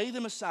voluntarily lay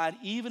them aside,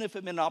 even if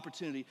it meant an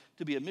opportunity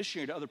to be a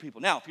missionary to other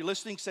people. Now, if you're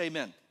listening, say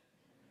amen.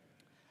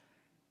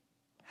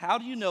 How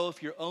do you know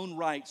if your own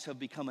rights have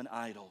become an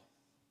idol?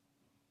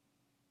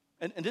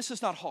 And this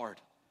is not hard.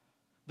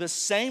 The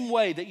same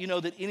way that you know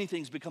that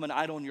anything's become an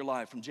idol in your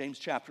life, from James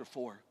chapter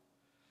 4.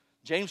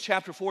 James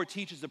chapter 4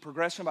 teaches the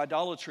progression of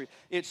idolatry.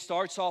 It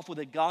starts off with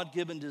a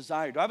God-given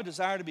desire. Do I have a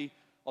desire to be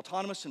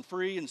autonomous and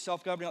free and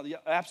self-governing? Yeah,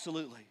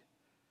 absolutely.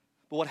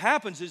 But what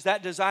happens is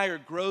that desire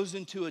grows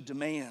into a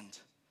demand.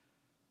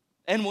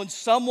 And when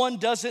someone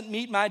doesn't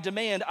meet my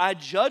demand, I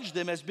judge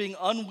them as being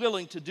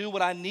unwilling to do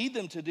what I need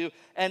them to do.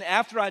 And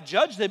after I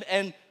judge them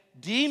and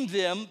deem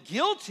them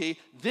guilty,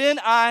 then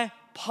I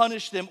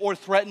punish them or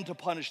threaten to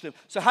punish them.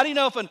 So how do you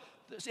know if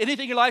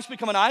anything in your life's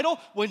become an idol?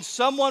 When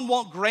someone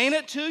won't grant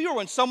it to you, or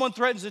when someone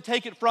threatens to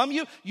take it from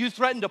you, you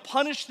threaten to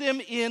punish them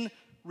in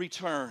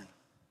return.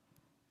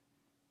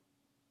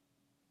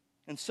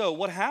 And so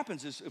what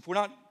happens is, if we're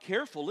not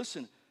careful,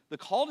 listen, the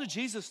call to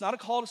Jesus is not a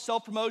call to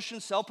self-promotion,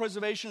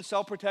 self-preservation,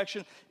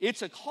 self-protection.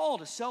 It's a call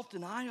to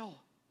self-denial.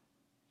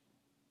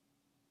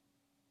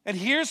 And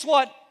here's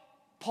what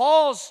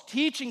Paul's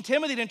teaching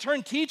Timothy, and in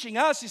turn teaching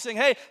us. He's saying,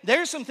 hey,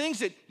 there's some things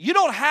that you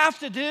don't have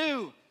to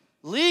do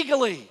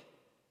legally.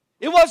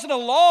 It wasn't a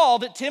law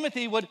that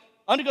Timothy would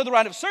undergo the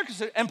rite of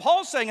circumcision. And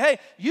Paul's saying, hey,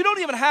 you don't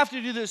even have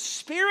to do this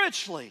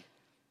spiritually.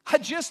 I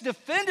just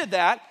defended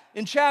that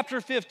in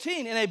chapter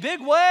 15 in a big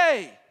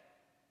way.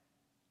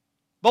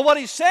 But what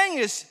he's saying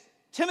is,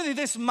 Timothy,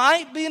 this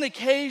might be an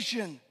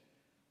occasion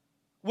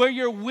where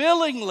you're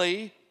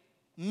willingly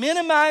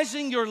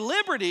minimizing your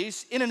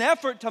liberties in an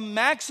effort to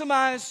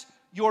maximize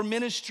your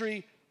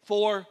ministry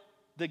for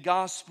the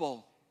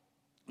gospel.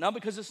 Not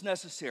because it's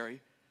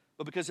necessary,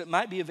 but because it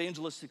might be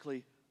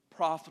evangelistically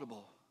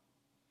profitable.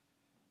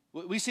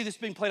 We see this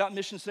being played out in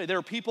missions today. There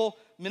are people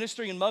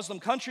ministering in Muslim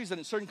countries that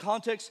in certain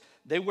contexts,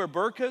 they wear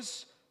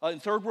burqas in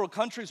third world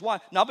countries. Why?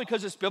 Not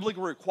because it's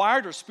biblically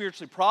required or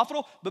spiritually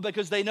profitable, but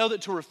because they know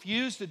that to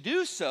refuse to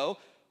do so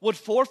would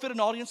forfeit an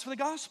audience for the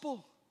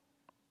gospel.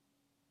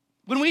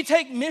 When we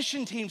take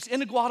mission teams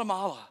into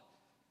Guatemala,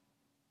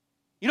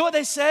 you know what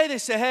they say? They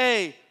say,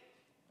 hey,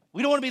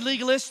 we don't want to be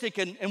legalistic,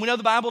 and we know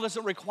the Bible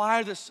doesn't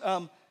require this,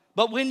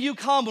 but when you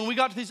come, when we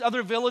got to these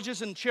other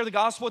villages and share the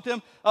gospel with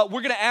them,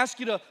 we're going to ask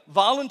you to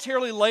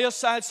voluntarily lay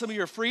aside some of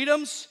your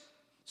freedoms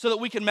so that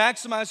we can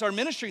maximize our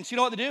ministry. And so you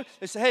know what they do?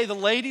 They say, hey, the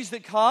ladies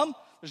that come,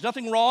 there's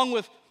nothing wrong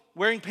with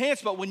wearing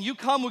pants, but when you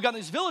come, we've got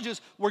these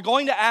villages, we're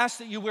going to ask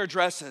that you wear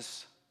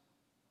dresses.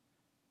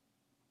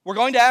 We're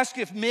going to ask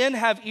if men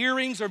have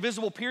earrings or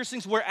visible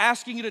piercings. We're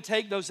asking you to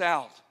take those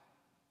out.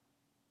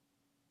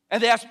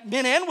 And they ask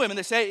men and women,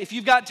 they say, if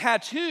you've got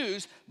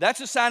tattoos,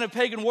 that's a sign of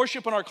pagan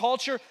worship in our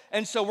culture.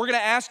 And so we're going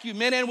to ask you,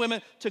 men and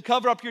women, to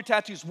cover up your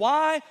tattoos.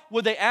 Why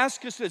would they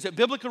ask us? Is it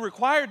biblically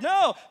required?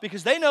 No,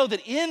 because they know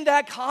that in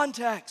that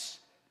context,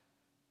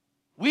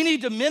 we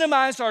need to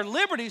minimize our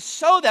liberties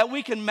so that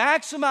we can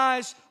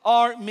maximize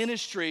our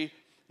ministry. And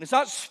it's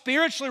not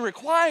spiritually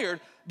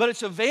required, but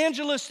it's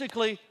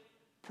evangelistically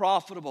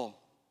profitable.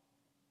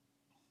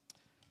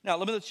 Now,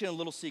 let me let you in a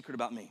little secret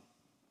about me.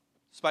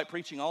 Despite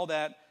preaching all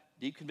that,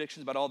 deep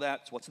convictions about all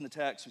that, it's what's in the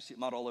text, we see it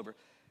modeled all over.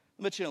 Let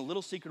me let you in a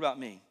little secret about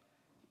me.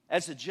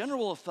 As a general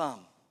rule of thumb,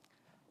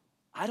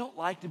 I don't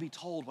like to be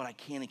told what I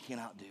can and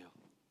cannot do.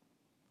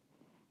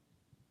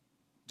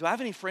 Do I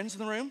have any friends in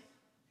the room?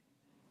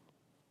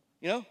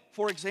 You know,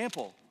 for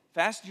example,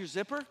 fasten your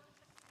zipper.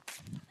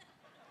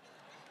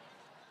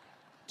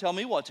 Tell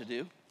me what to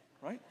do,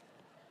 right?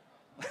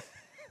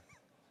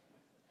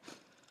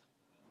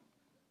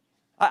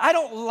 I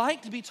don't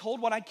like to be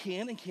told what I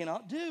can and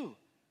cannot do.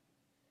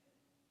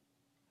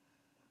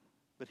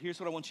 But here's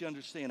what I want you to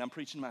understand. I'm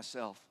preaching to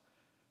myself.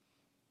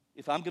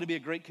 If I'm going to be a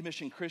Great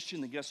Commission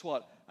Christian, then guess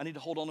what? I need to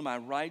hold on to my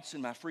rights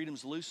and my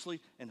freedoms loosely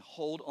and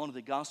hold on to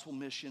the gospel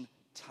mission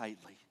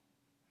tightly.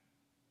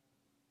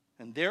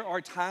 And there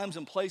are times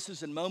and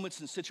places and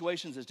moments and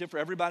situations that's different for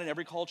everybody in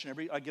every culture.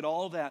 I get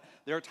all of that.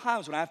 There are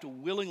times when I have to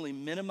willingly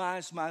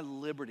minimize my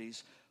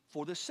liberties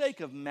for the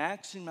sake of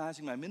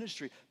maximizing my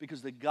ministry,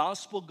 because the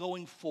gospel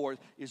going forth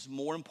is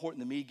more important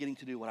than me getting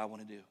to do what I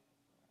want to do.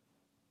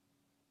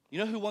 You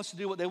know who wants to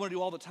do what they want to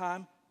do all the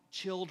time?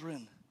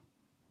 Children.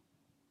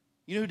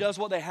 You know who does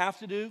what they have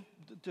to do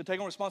to take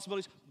on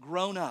responsibilities?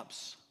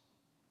 Grown-ups.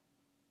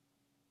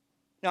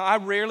 Now, I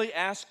rarely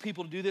ask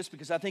people to do this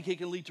because I think it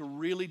can lead to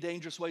really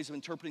dangerous ways of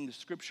interpreting the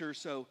scripture.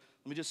 So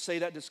let me just say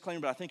that disclaimer,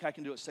 but I think I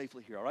can do it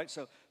safely here, all right?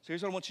 So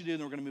here's what I want you to do,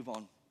 and then we're going to move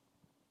on.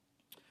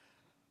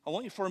 I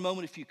want you for a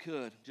moment, if you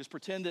could, just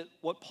pretend that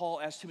what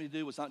Paul asked me to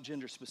do was not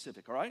gender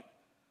specific, all right?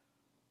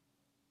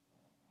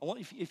 I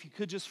want you, if you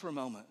could just for a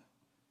moment,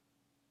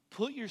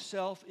 put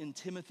yourself in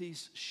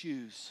Timothy's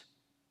shoes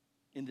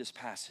in this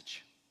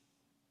passage.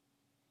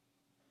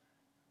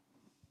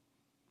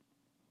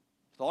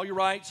 With all your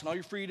rights and all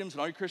your freedoms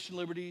and all your Christian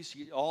liberties,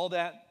 all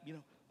that,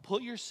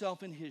 put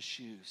yourself in his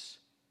shoes.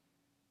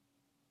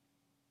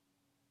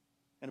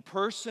 And a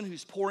person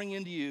who's pouring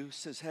into you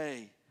says,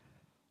 hey,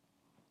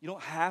 you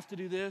don't have to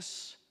do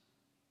this,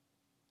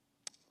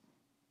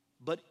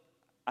 but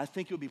I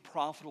think it would be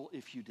profitable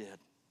if you did.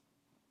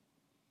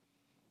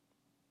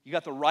 You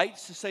got the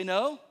rights to say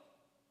no.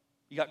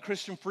 You got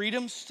Christian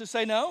freedoms to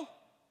say no.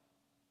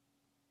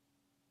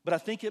 But I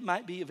think it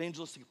might be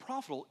evangelistically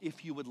profitable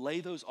if you would lay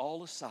those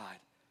all aside.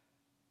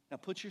 Now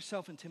put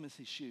yourself in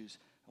Timothy's shoes.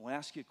 I want to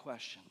ask you a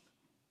question.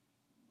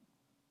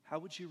 How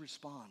would you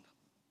respond?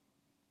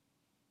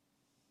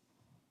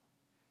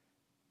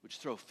 Would you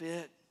throw a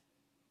fit?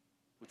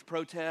 Would you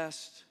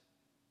protest?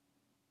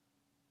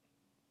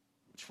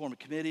 Would you form a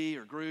committee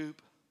or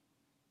group?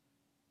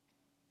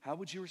 How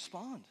would you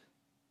respond?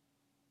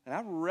 And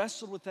I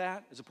wrestled with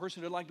that as a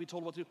person who didn't like to be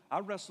told what to do. I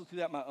wrestled through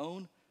that in my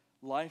own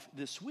life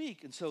this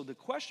week. And so the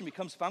question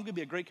becomes, if I'm going to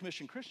be a Great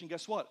Commission Christian,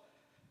 guess what?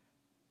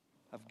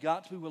 I've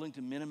got to be willing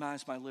to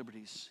minimize my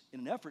liberties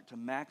in an effort to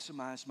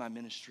maximize my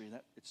ministry.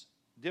 It's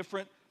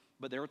different,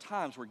 but there are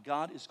times where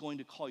God is going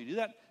to call you to do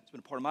that. It's been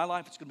a part of my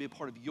life. It's going to be a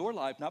part of your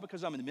life, not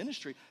because I'm in the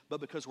ministry, but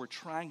because we're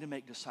trying to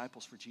make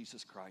disciples for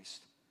Jesus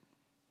Christ.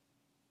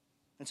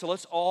 And so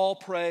let's all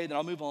pray, then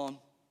I'll move on.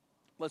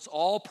 Let's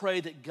all pray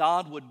that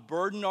God would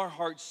burden our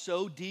hearts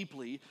so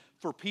deeply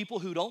for people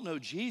who don't know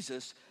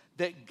Jesus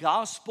that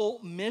gospel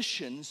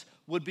missions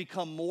would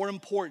become more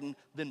important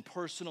than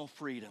personal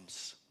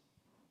freedoms.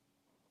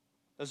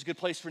 That's a good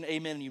place for an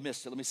amen, and you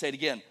missed it. Let me say it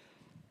again.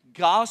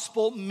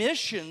 Gospel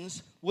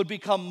missions would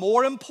become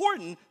more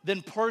important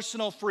than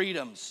personal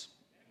freedoms.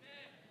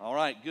 Amen. All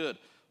right, good.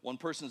 One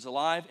person is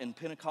alive and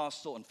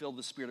Pentecostal and filled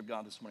with the Spirit of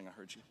God this morning. I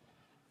heard you.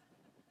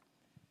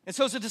 And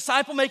so as a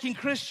disciple-making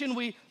Christian,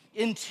 we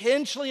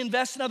intentionally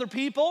invest in other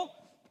people.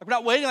 We're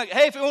not waiting like,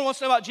 hey, if anyone wants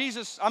to know about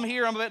Jesus, I'm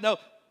here. No,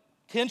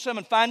 intentionally, I'm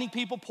in finding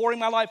people, pouring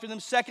my life in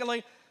them.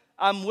 Secondly,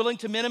 I'm willing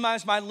to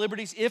minimize my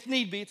liberties if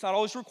need be. It's not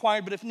always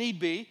required, but if need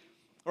be.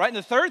 All right, and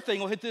the third thing,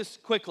 we'll hit this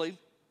quickly.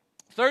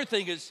 Third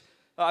thing is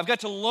I've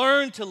got to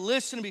learn to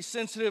listen and be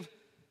sensitive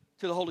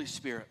to the Holy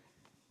Spirit.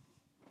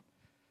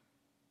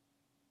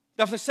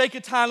 Now, for the sake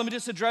of time, let me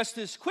just address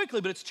this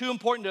quickly, but it's too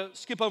important to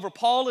skip over.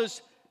 Paul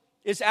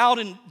is out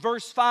in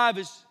verse 5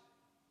 as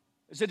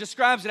it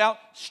describes it out,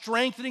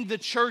 strengthening the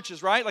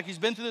churches, right? Like he's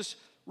been through this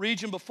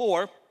region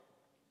before.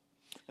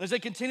 And as they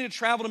continue to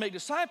travel to make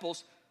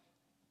disciples,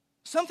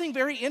 something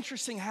very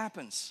interesting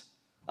happens.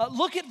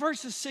 Look at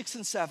verses 6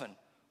 and 7.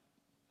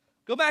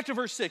 Go back to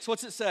verse 6.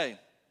 What's it say?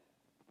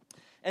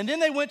 And then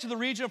they went to the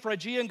region of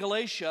Phrygia and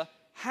Galatia,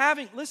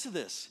 listen to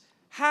this,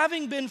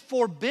 having been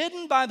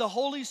forbidden by the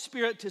Holy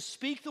Spirit to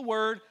speak the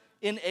word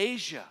in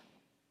Asia.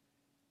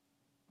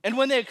 And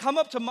when they had come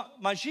up to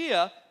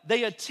Mysia,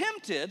 they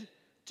attempted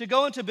to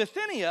go into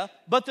Bithynia,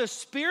 but the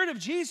Spirit of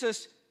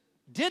Jesus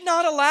did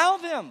not allow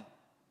them.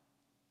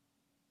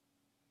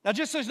 Now,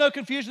 just so there's no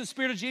confusion, the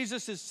Spirit of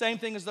Jesus is the same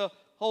thing as the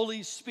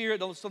Holy Spirit.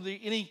 Don't be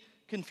any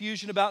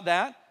confusion about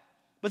that.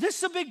 But this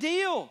is a big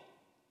deal.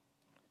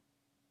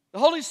 The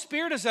Holy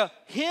Spirit is a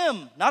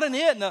him, not an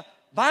it. And the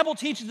Bible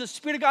teaches the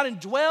Spirit of God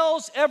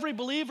indwells every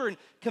believer and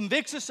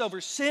convicts us over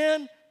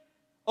sin,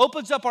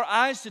 opens up our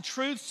eyes to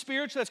truth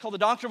spiritually. That's called the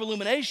doctrine of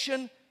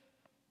illumination.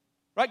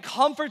 Right?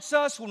 Comforts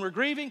us when we're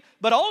grieving.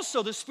 But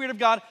also the Spirit of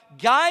God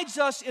guides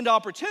us into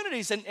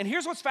opportunities. And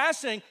here's what's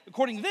fascinating.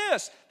 According to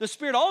this, the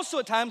Spirit also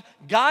at times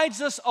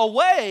guides us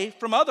away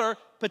from other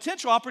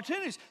potential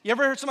opportunities. You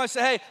ever heard somebody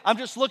say, hey, I'm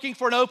just looking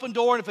for an open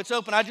door, and if it's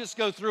open, I just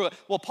go through it.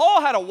 Well,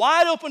 Paul had a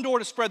wide open door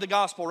to spread the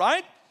gospel,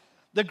 right?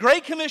 The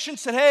Great Commission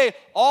said, hey,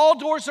 all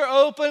doors are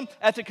open.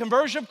 At the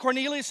conversion of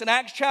Cornelius in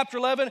Acts chapter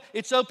 11,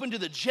 it's open to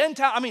the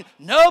Gentile. I mean,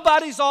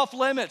 nobody's off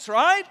limits,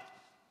 right?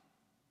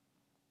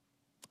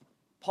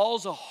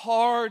 Paul's a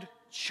hard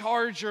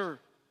charger.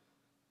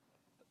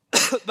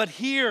 But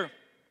here,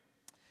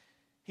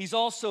 he's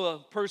also a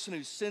person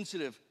who's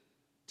sensitive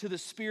to the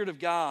Spirit of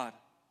God.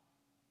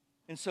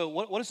 And so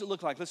what does it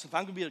look like? Listen, if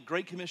I'm going to be a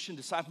Great Commission,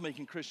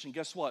 disciple-making Christian,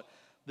 guess what?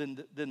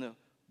 Then the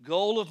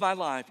goal of my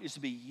life is to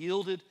be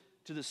yielded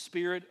to the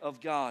Spirit of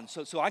God.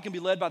 So I can be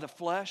led by the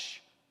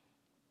flesh,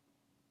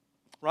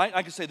 right?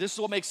 I can say, this is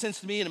what makes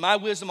sense to me, and in my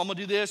wisdom, I'm going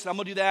to do this, and I'm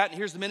going to do that, and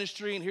here's the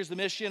ministry, and here's the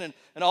mission,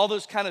 and all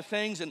those kind of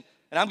things, and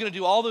I'm going to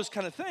do all those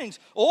kind of things.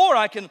 Or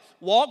I can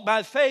walk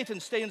by faith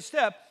and stay in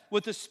step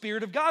with the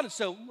Spirit of God. And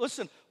so,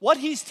 listen, what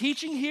he's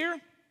teaching here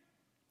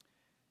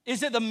is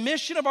that the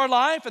mission of our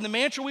life and the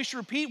mantra we should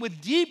repeat with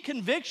deep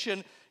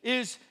conviction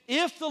is,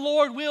 if the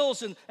Lord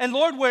wills, and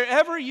Lord,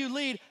 wherever you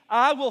lead,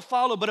 I will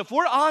follow. But if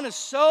we're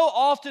honest, so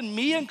often,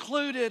 me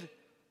included,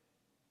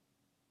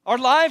 our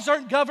lives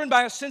aren't governed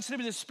by a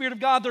sensitivity to the Spirit of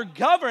God. They're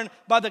governed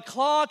by the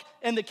clock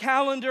and the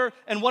calendar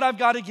and what I've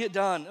got to get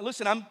done. And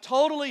listen, I'm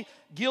totally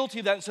guilty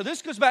of that. And so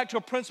this goes back to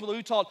a principle that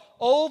we taught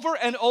over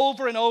and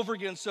over and over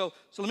again. So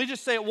let me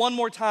just say it one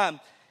more time.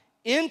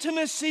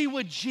 Intimacy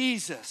with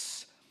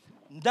Jesus,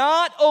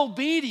 not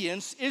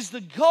obedience, is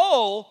the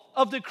goal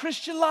of the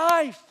Christian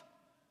life.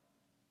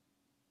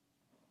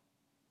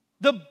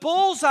 The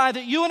bullseye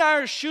that you and I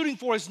are shooting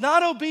for is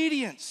not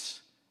obedience.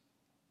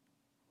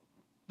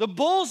 The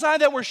bullseye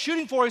that we're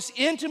shooting for is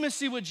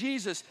intimacy with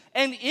Jesus.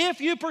 And if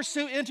you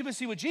pursue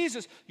intimacy with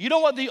Jesus, you know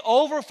what the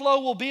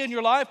overflow will be in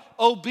your life?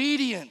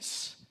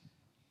 Obedience.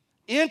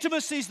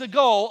 Intimacy is the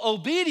goal.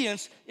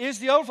 Obedience is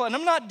the overflow. And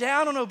I'm not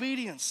down on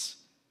obedience.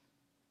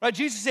 Right?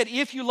 Jesus said,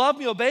 if you love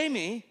me, obey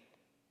me.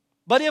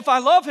 But if I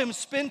love him,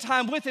 spend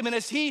time with him. And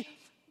as he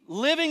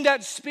living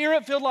that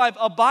Spirit-filled life,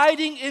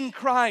 abiding in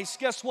Christ,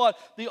 guess what?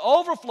 The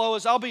overflow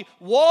is I'll be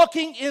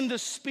walking in the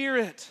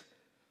Spirit,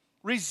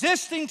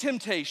 resisting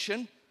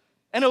temptation,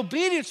 and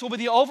obedience will be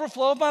the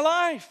overflow of my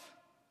life.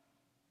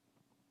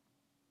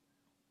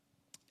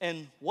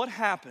 And what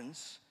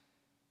happens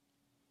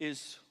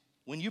is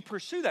when you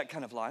pursue that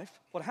kind of life,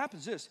 what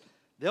happens is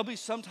there'll be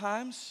some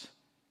times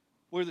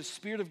where the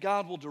Spirit of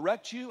God will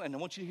direct you, and I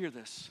want you to hear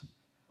this,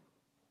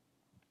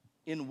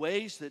 in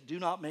ways that do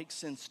not make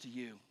sense to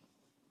you.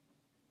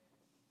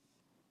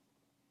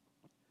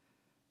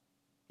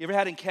 You ever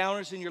had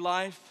encounters in your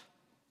life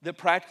that,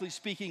 practically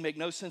speaking, make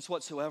no sense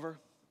whatsoever?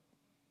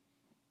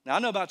 Now, I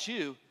know about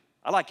you,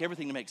 I like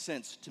everything to make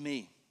sense to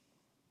me.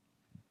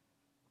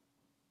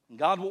 And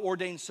God will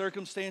ordain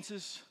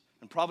circumstances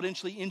and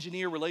providentially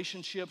engineer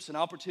relationships and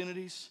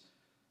opportunities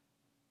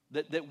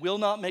that will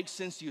not make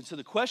sense to you. And so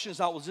the question is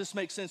not, will this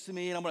make sense to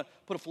me? And I'm going to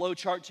put a flow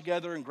chart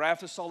together and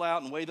graph this all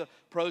out and weigh the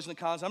pros and the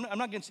cons. I'm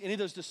not against any of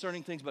those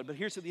discerning things, but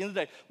here's at the end of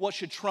the day, what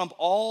should trump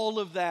all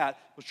of that,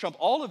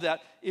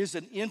 is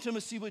an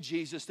intimacy with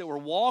Jesus, that we're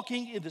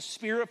walking in the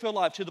Spirit-filled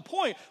life to the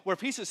point where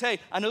if he says, hey,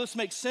 I know this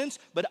makes sense,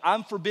 but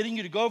I'm forbidding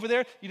you to go over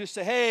there, you just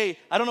say, hey,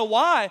 I don't know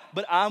why,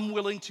 but I'm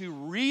willing to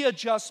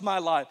readjust my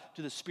life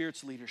to the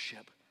Spirit's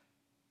leadership.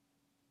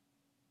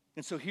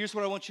 And so here's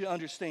what I want you to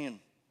understand.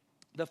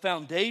 The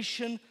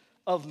foundation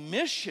of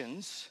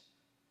missions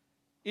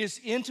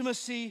is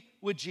intimacy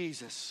with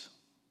Jesus.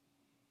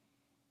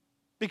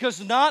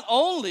 Because not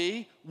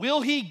only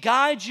will he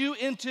guide you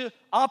into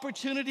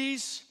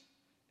opportunities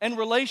and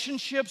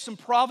relationships and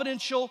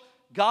providential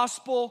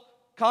gospel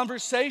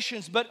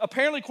conversations, but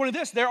apparently, according to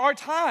this, there are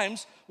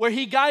times where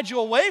he guides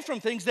you away from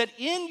things that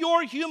in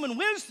your human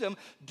wisdom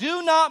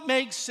do not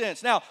make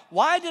sense. Now,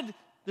 why did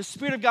the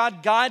Spirit of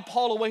God guide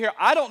Paul away here?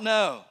 I don't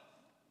know.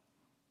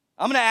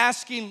 I'm going to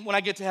ask him when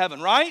I get to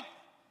heaven, right?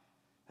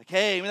 Like,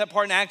 hey, remember that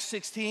part in Acts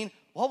 16?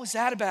 What was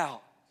that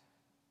about?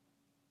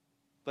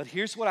 But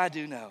here's what I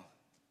do know.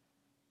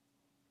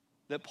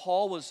 That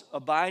Paul was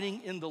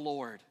abiding in the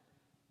Lord.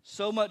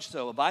 So much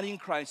so, abiding in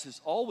Christ is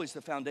always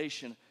the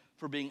foundation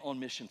for being on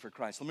mission for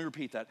Christ. Let me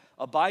repeat that.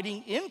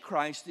 Abiding in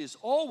Christ is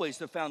always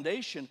the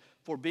foundation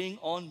for being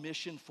on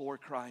mission for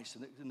Christ.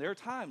 And there are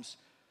times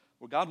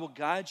where God will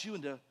guide you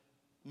into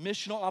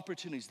missional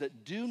opportunities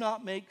that do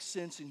not make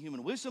sense in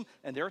human wisdom.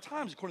 And there are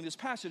times, according to this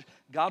passage,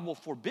 God will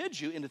forbid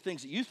you into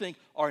things that you think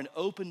are an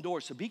open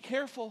door. So be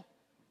careful.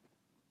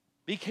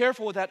 Be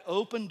careful with that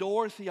open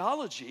door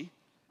theology,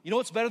 You know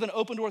what's better than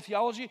open door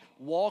theology?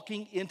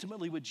 Walking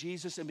intimately with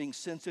Jesus and being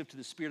sensitive to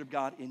the Spirit of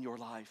God in your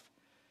life.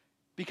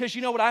 Because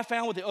you know what I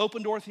found with the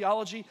open door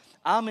theology?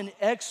 I'm an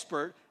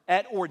expert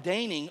at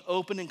ordaining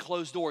open and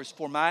closed doors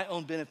for my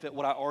own benefit,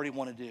 what I already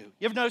want to do.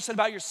 You ever notice that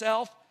about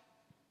yourself?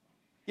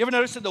 You ever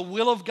notice that the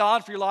will of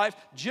God for your life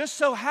just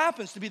so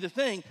happens to be the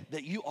thing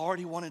that you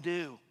already want to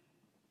do?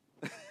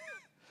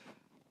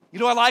 You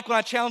know what I like when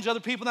I challenge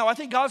other people now? I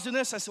think God's doing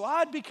this. I say, well,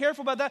 I'd be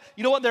careful about that.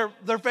 You know what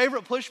their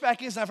favorite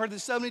pushback is? And I've heard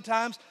this so many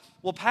times.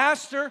 Well,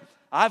 Pastor,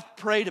 I've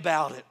prayed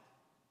about it.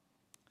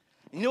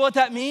 And you know what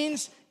that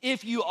means?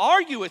 If you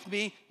argue with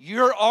me,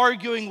 you're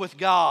arguing with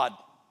God.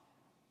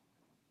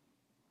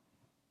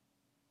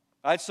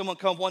 I had someone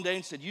come one day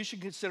and said, you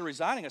should consider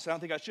resigning. I said, I don't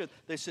think I should.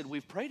 They said,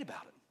 we've prayed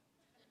about it.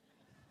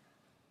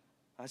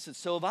 I said,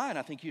 so have I, and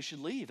I think you should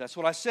leave. That's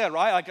what I said,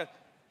 right? Like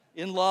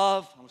in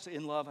love. I'm going to say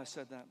in love, I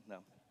said that? No.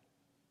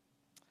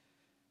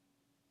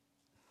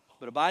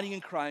 But abiding in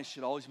Christ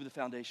should always be the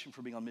foundation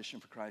for being on mission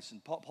for Christ.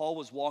 And Paul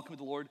was walking with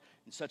the Lord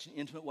in such an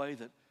intimate way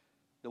that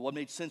what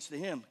made sense to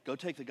him, go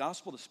take the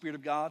gospel, the Spirit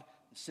of God,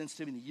 the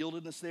sensitivity and the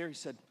yieldedness there. He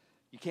said,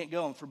 you can't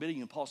go, I'm forbidding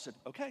you. And Paul said,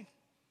 okay,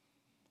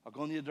 I'll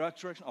go in the other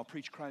direction. I'll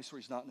preach Christ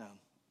where he's not known.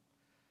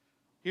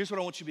 Here's what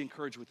I want you to be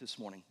encouraged with this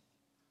morning.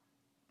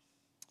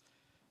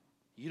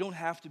 You don't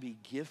have to be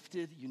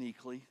gifted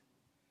uniquely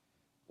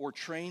or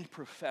trained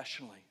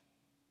professionally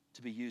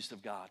to be used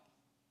of God.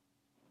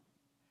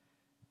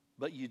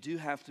 But you do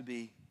have to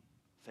be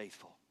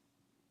faithful.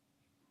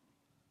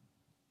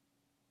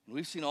 And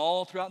we've seen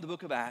all throughout the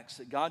book of Acts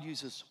that God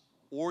uses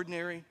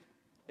ordinary,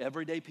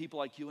 everyday people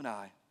like you and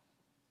I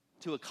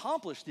to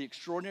accomplish the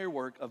extraordinary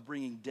work of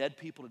bringing dead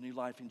people to new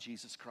life in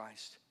Jesus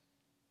Christ.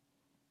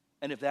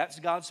 And if that's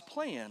God's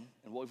plan,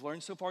 and what we've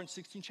learned so far in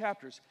 16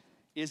 chapters,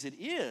 is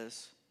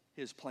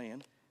his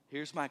plan,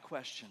 here's my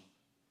question.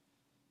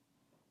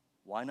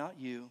 Why not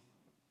you?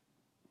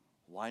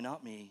 Why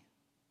not me?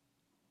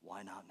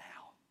 Why not now?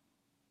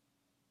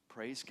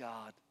 Praise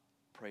God,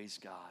 praise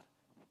God,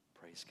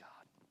 praise God.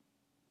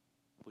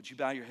 Would you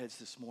bow your heads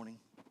this morning?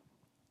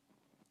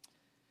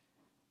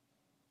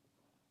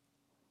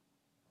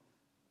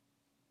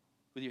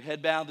 With your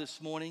head bowed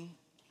this morning,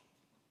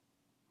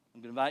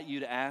 I'm going to invite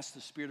you to ask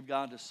the Spirit of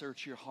God to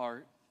search your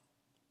heart.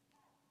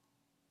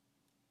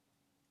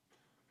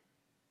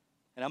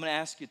 And I'm going to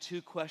ask you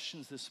 2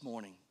 questions this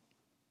morning.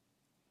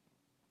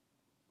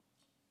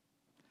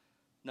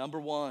 Number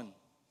 1,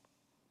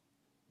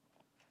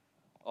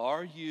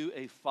 are you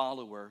a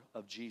follower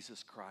of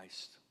Jesus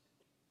Christ?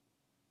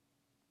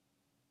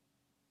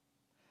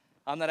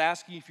 I'm not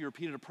asking you if you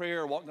repeated a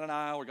prayer or walked down an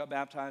aisle or got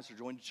baptized or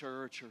joined a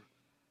church.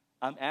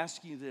 I'm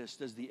asking you this.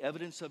 Does the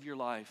evidence of your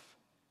life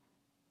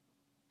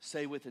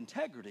say with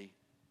integrity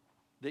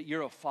that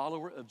you're a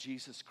follower of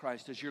Jesus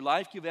Christ? Does your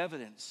life give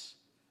evidence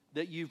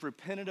that you've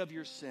repented of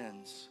your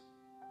sins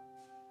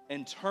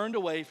and turned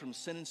away from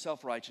sin and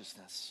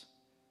self-righteousness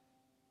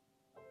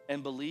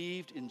and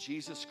believed in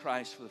Jesus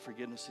Christ for the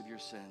forgiveness of your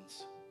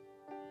sins?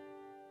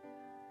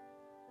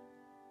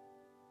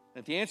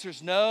 If the answer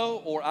is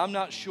no, or I'm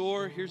not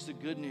sure, here's the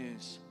good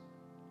news.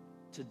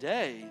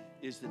 Today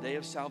is the day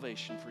of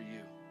salvation for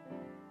you.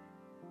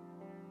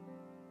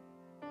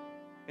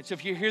 And so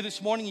if you're here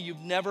this morning and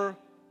you've never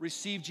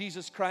received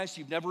Jesus Christ,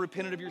 you've never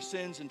repented of your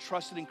sins and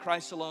trusted in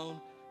Christ alone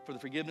for the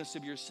forgiveness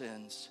of your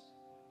sins,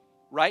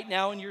 right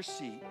now in your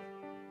seat,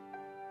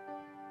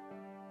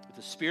 if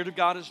the Spirit of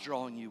God is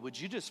drawing you, would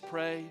you just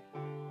pray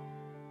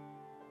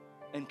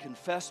and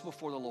confess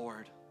before the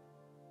Lord,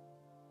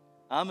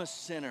 I'm a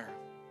sinner,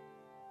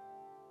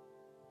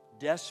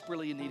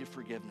 desperately in need of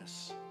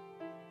forgiveness.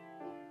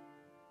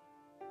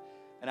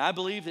 And I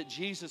believe that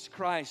Jesus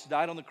Christ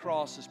died on the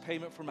cross as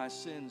payment for my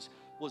sins,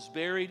 was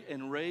buried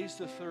and raised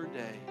the 3rd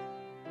day.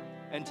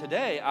 And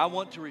today I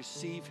want to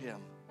receive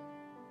him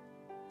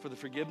for the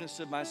forgiveness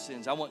of my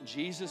sins. I want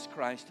Jesus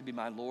Christ to be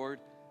my Lord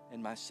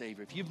and my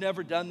Savior. If you've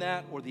never done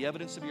that, or the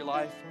evidence of your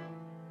life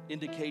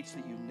indicates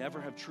that you never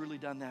have truly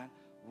done that,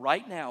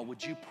 right now,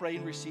 would you pray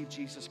and receive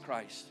Jesus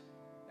Christ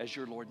as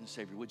your Lord and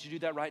Savior? Would you do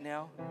that right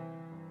now?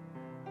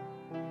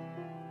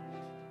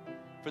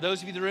 For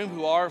those of you in the room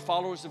who are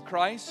followers of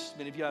Christ,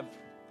 many of you have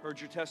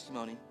heard your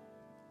testimony.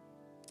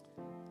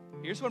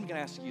 Here's what I'm going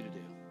to ask you to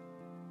do.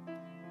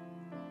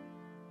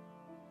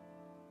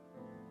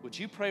 Would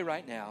you pray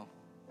right now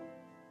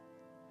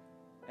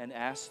and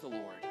ask the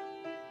Lord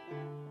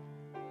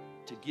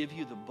to give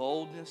you the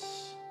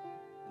boldness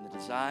and the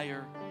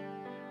desire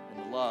and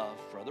the love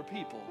for other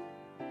people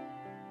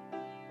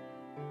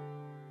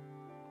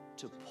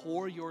to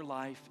pour your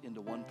life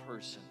into one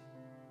person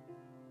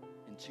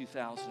in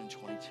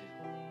 2022?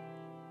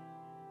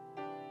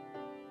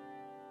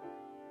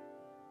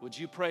 Would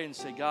you pray and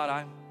say,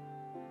 God,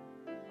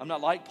 I'm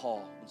not like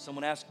Paul. When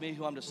someone asks me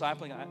who I'm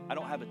discipling, I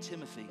don't have a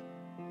Timothy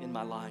in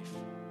my life.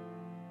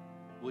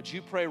 Would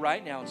you pray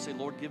right now and say,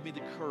 Lord, give me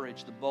the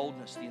courage, the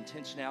boldness, the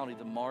intentionality,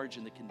 the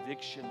margin, the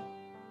conviction,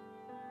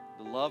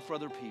 the love for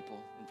other people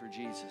and for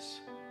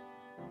Jesus,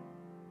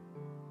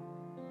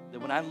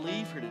 that when I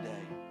leave here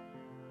today,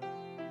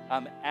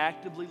 I'm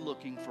actively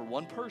looking for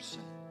one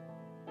person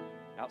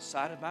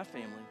outside of my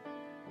family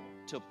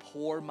to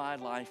pour my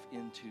life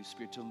into,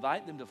 Spirit, to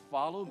invite them to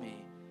follow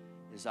me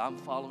as I'm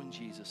following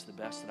Jesus the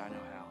best that I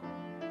know how.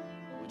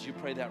 Would you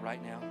pray that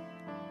right now?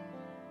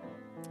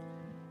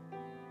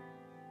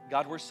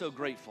 God, we're so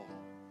grateful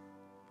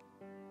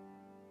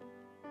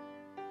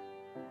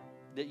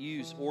that you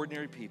use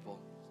ordinary people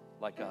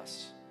like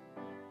us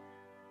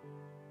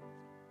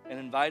and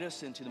invite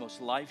us into the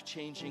most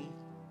life-changing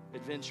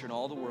adventure in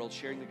all the world,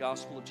 sharing the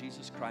gospel of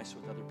Jesus Christ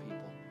with other people.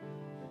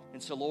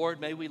 And so, Lord,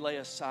 may we lay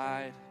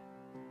aside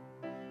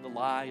the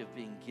lie of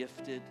being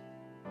gifted.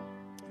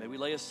 May we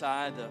lay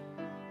aside the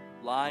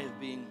lie of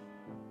being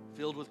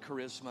filled with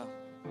charisma.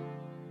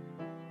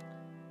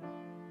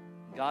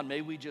 God,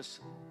 may we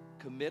just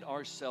commit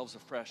ourselves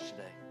afresh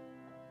today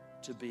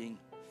to being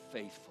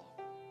faithful.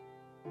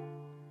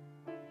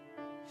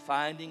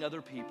 Finding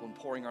other people and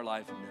pouring our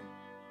life in them.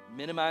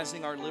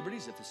 Minimizing our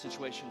liberties if the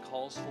situation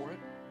calls for it.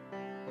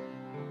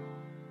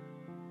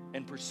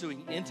 And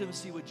pursuing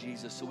intimacy with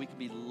Jesus so we can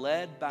be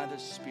led by the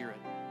Spirit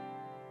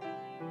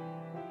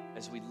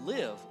as we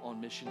live on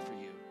mission for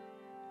you.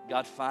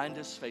 God, find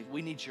us faith.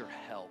 We need your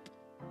help.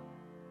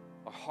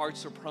 Our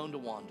hearts are prone to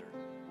wander.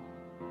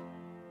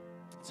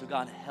 So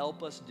God,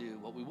 help us do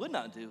what we would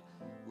not do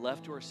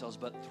left to ourselves,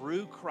 but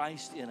through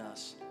Christ in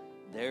us,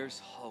 there's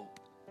hope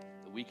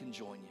that we can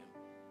join you.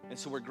 And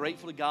so we're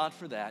grateful to God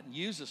for that.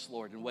 Use us,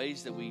 Lord, in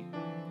ways that we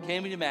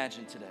can't even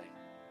imagine today.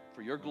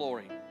 For your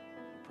glory,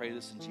 we pray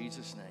this in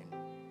Jesus'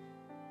 name.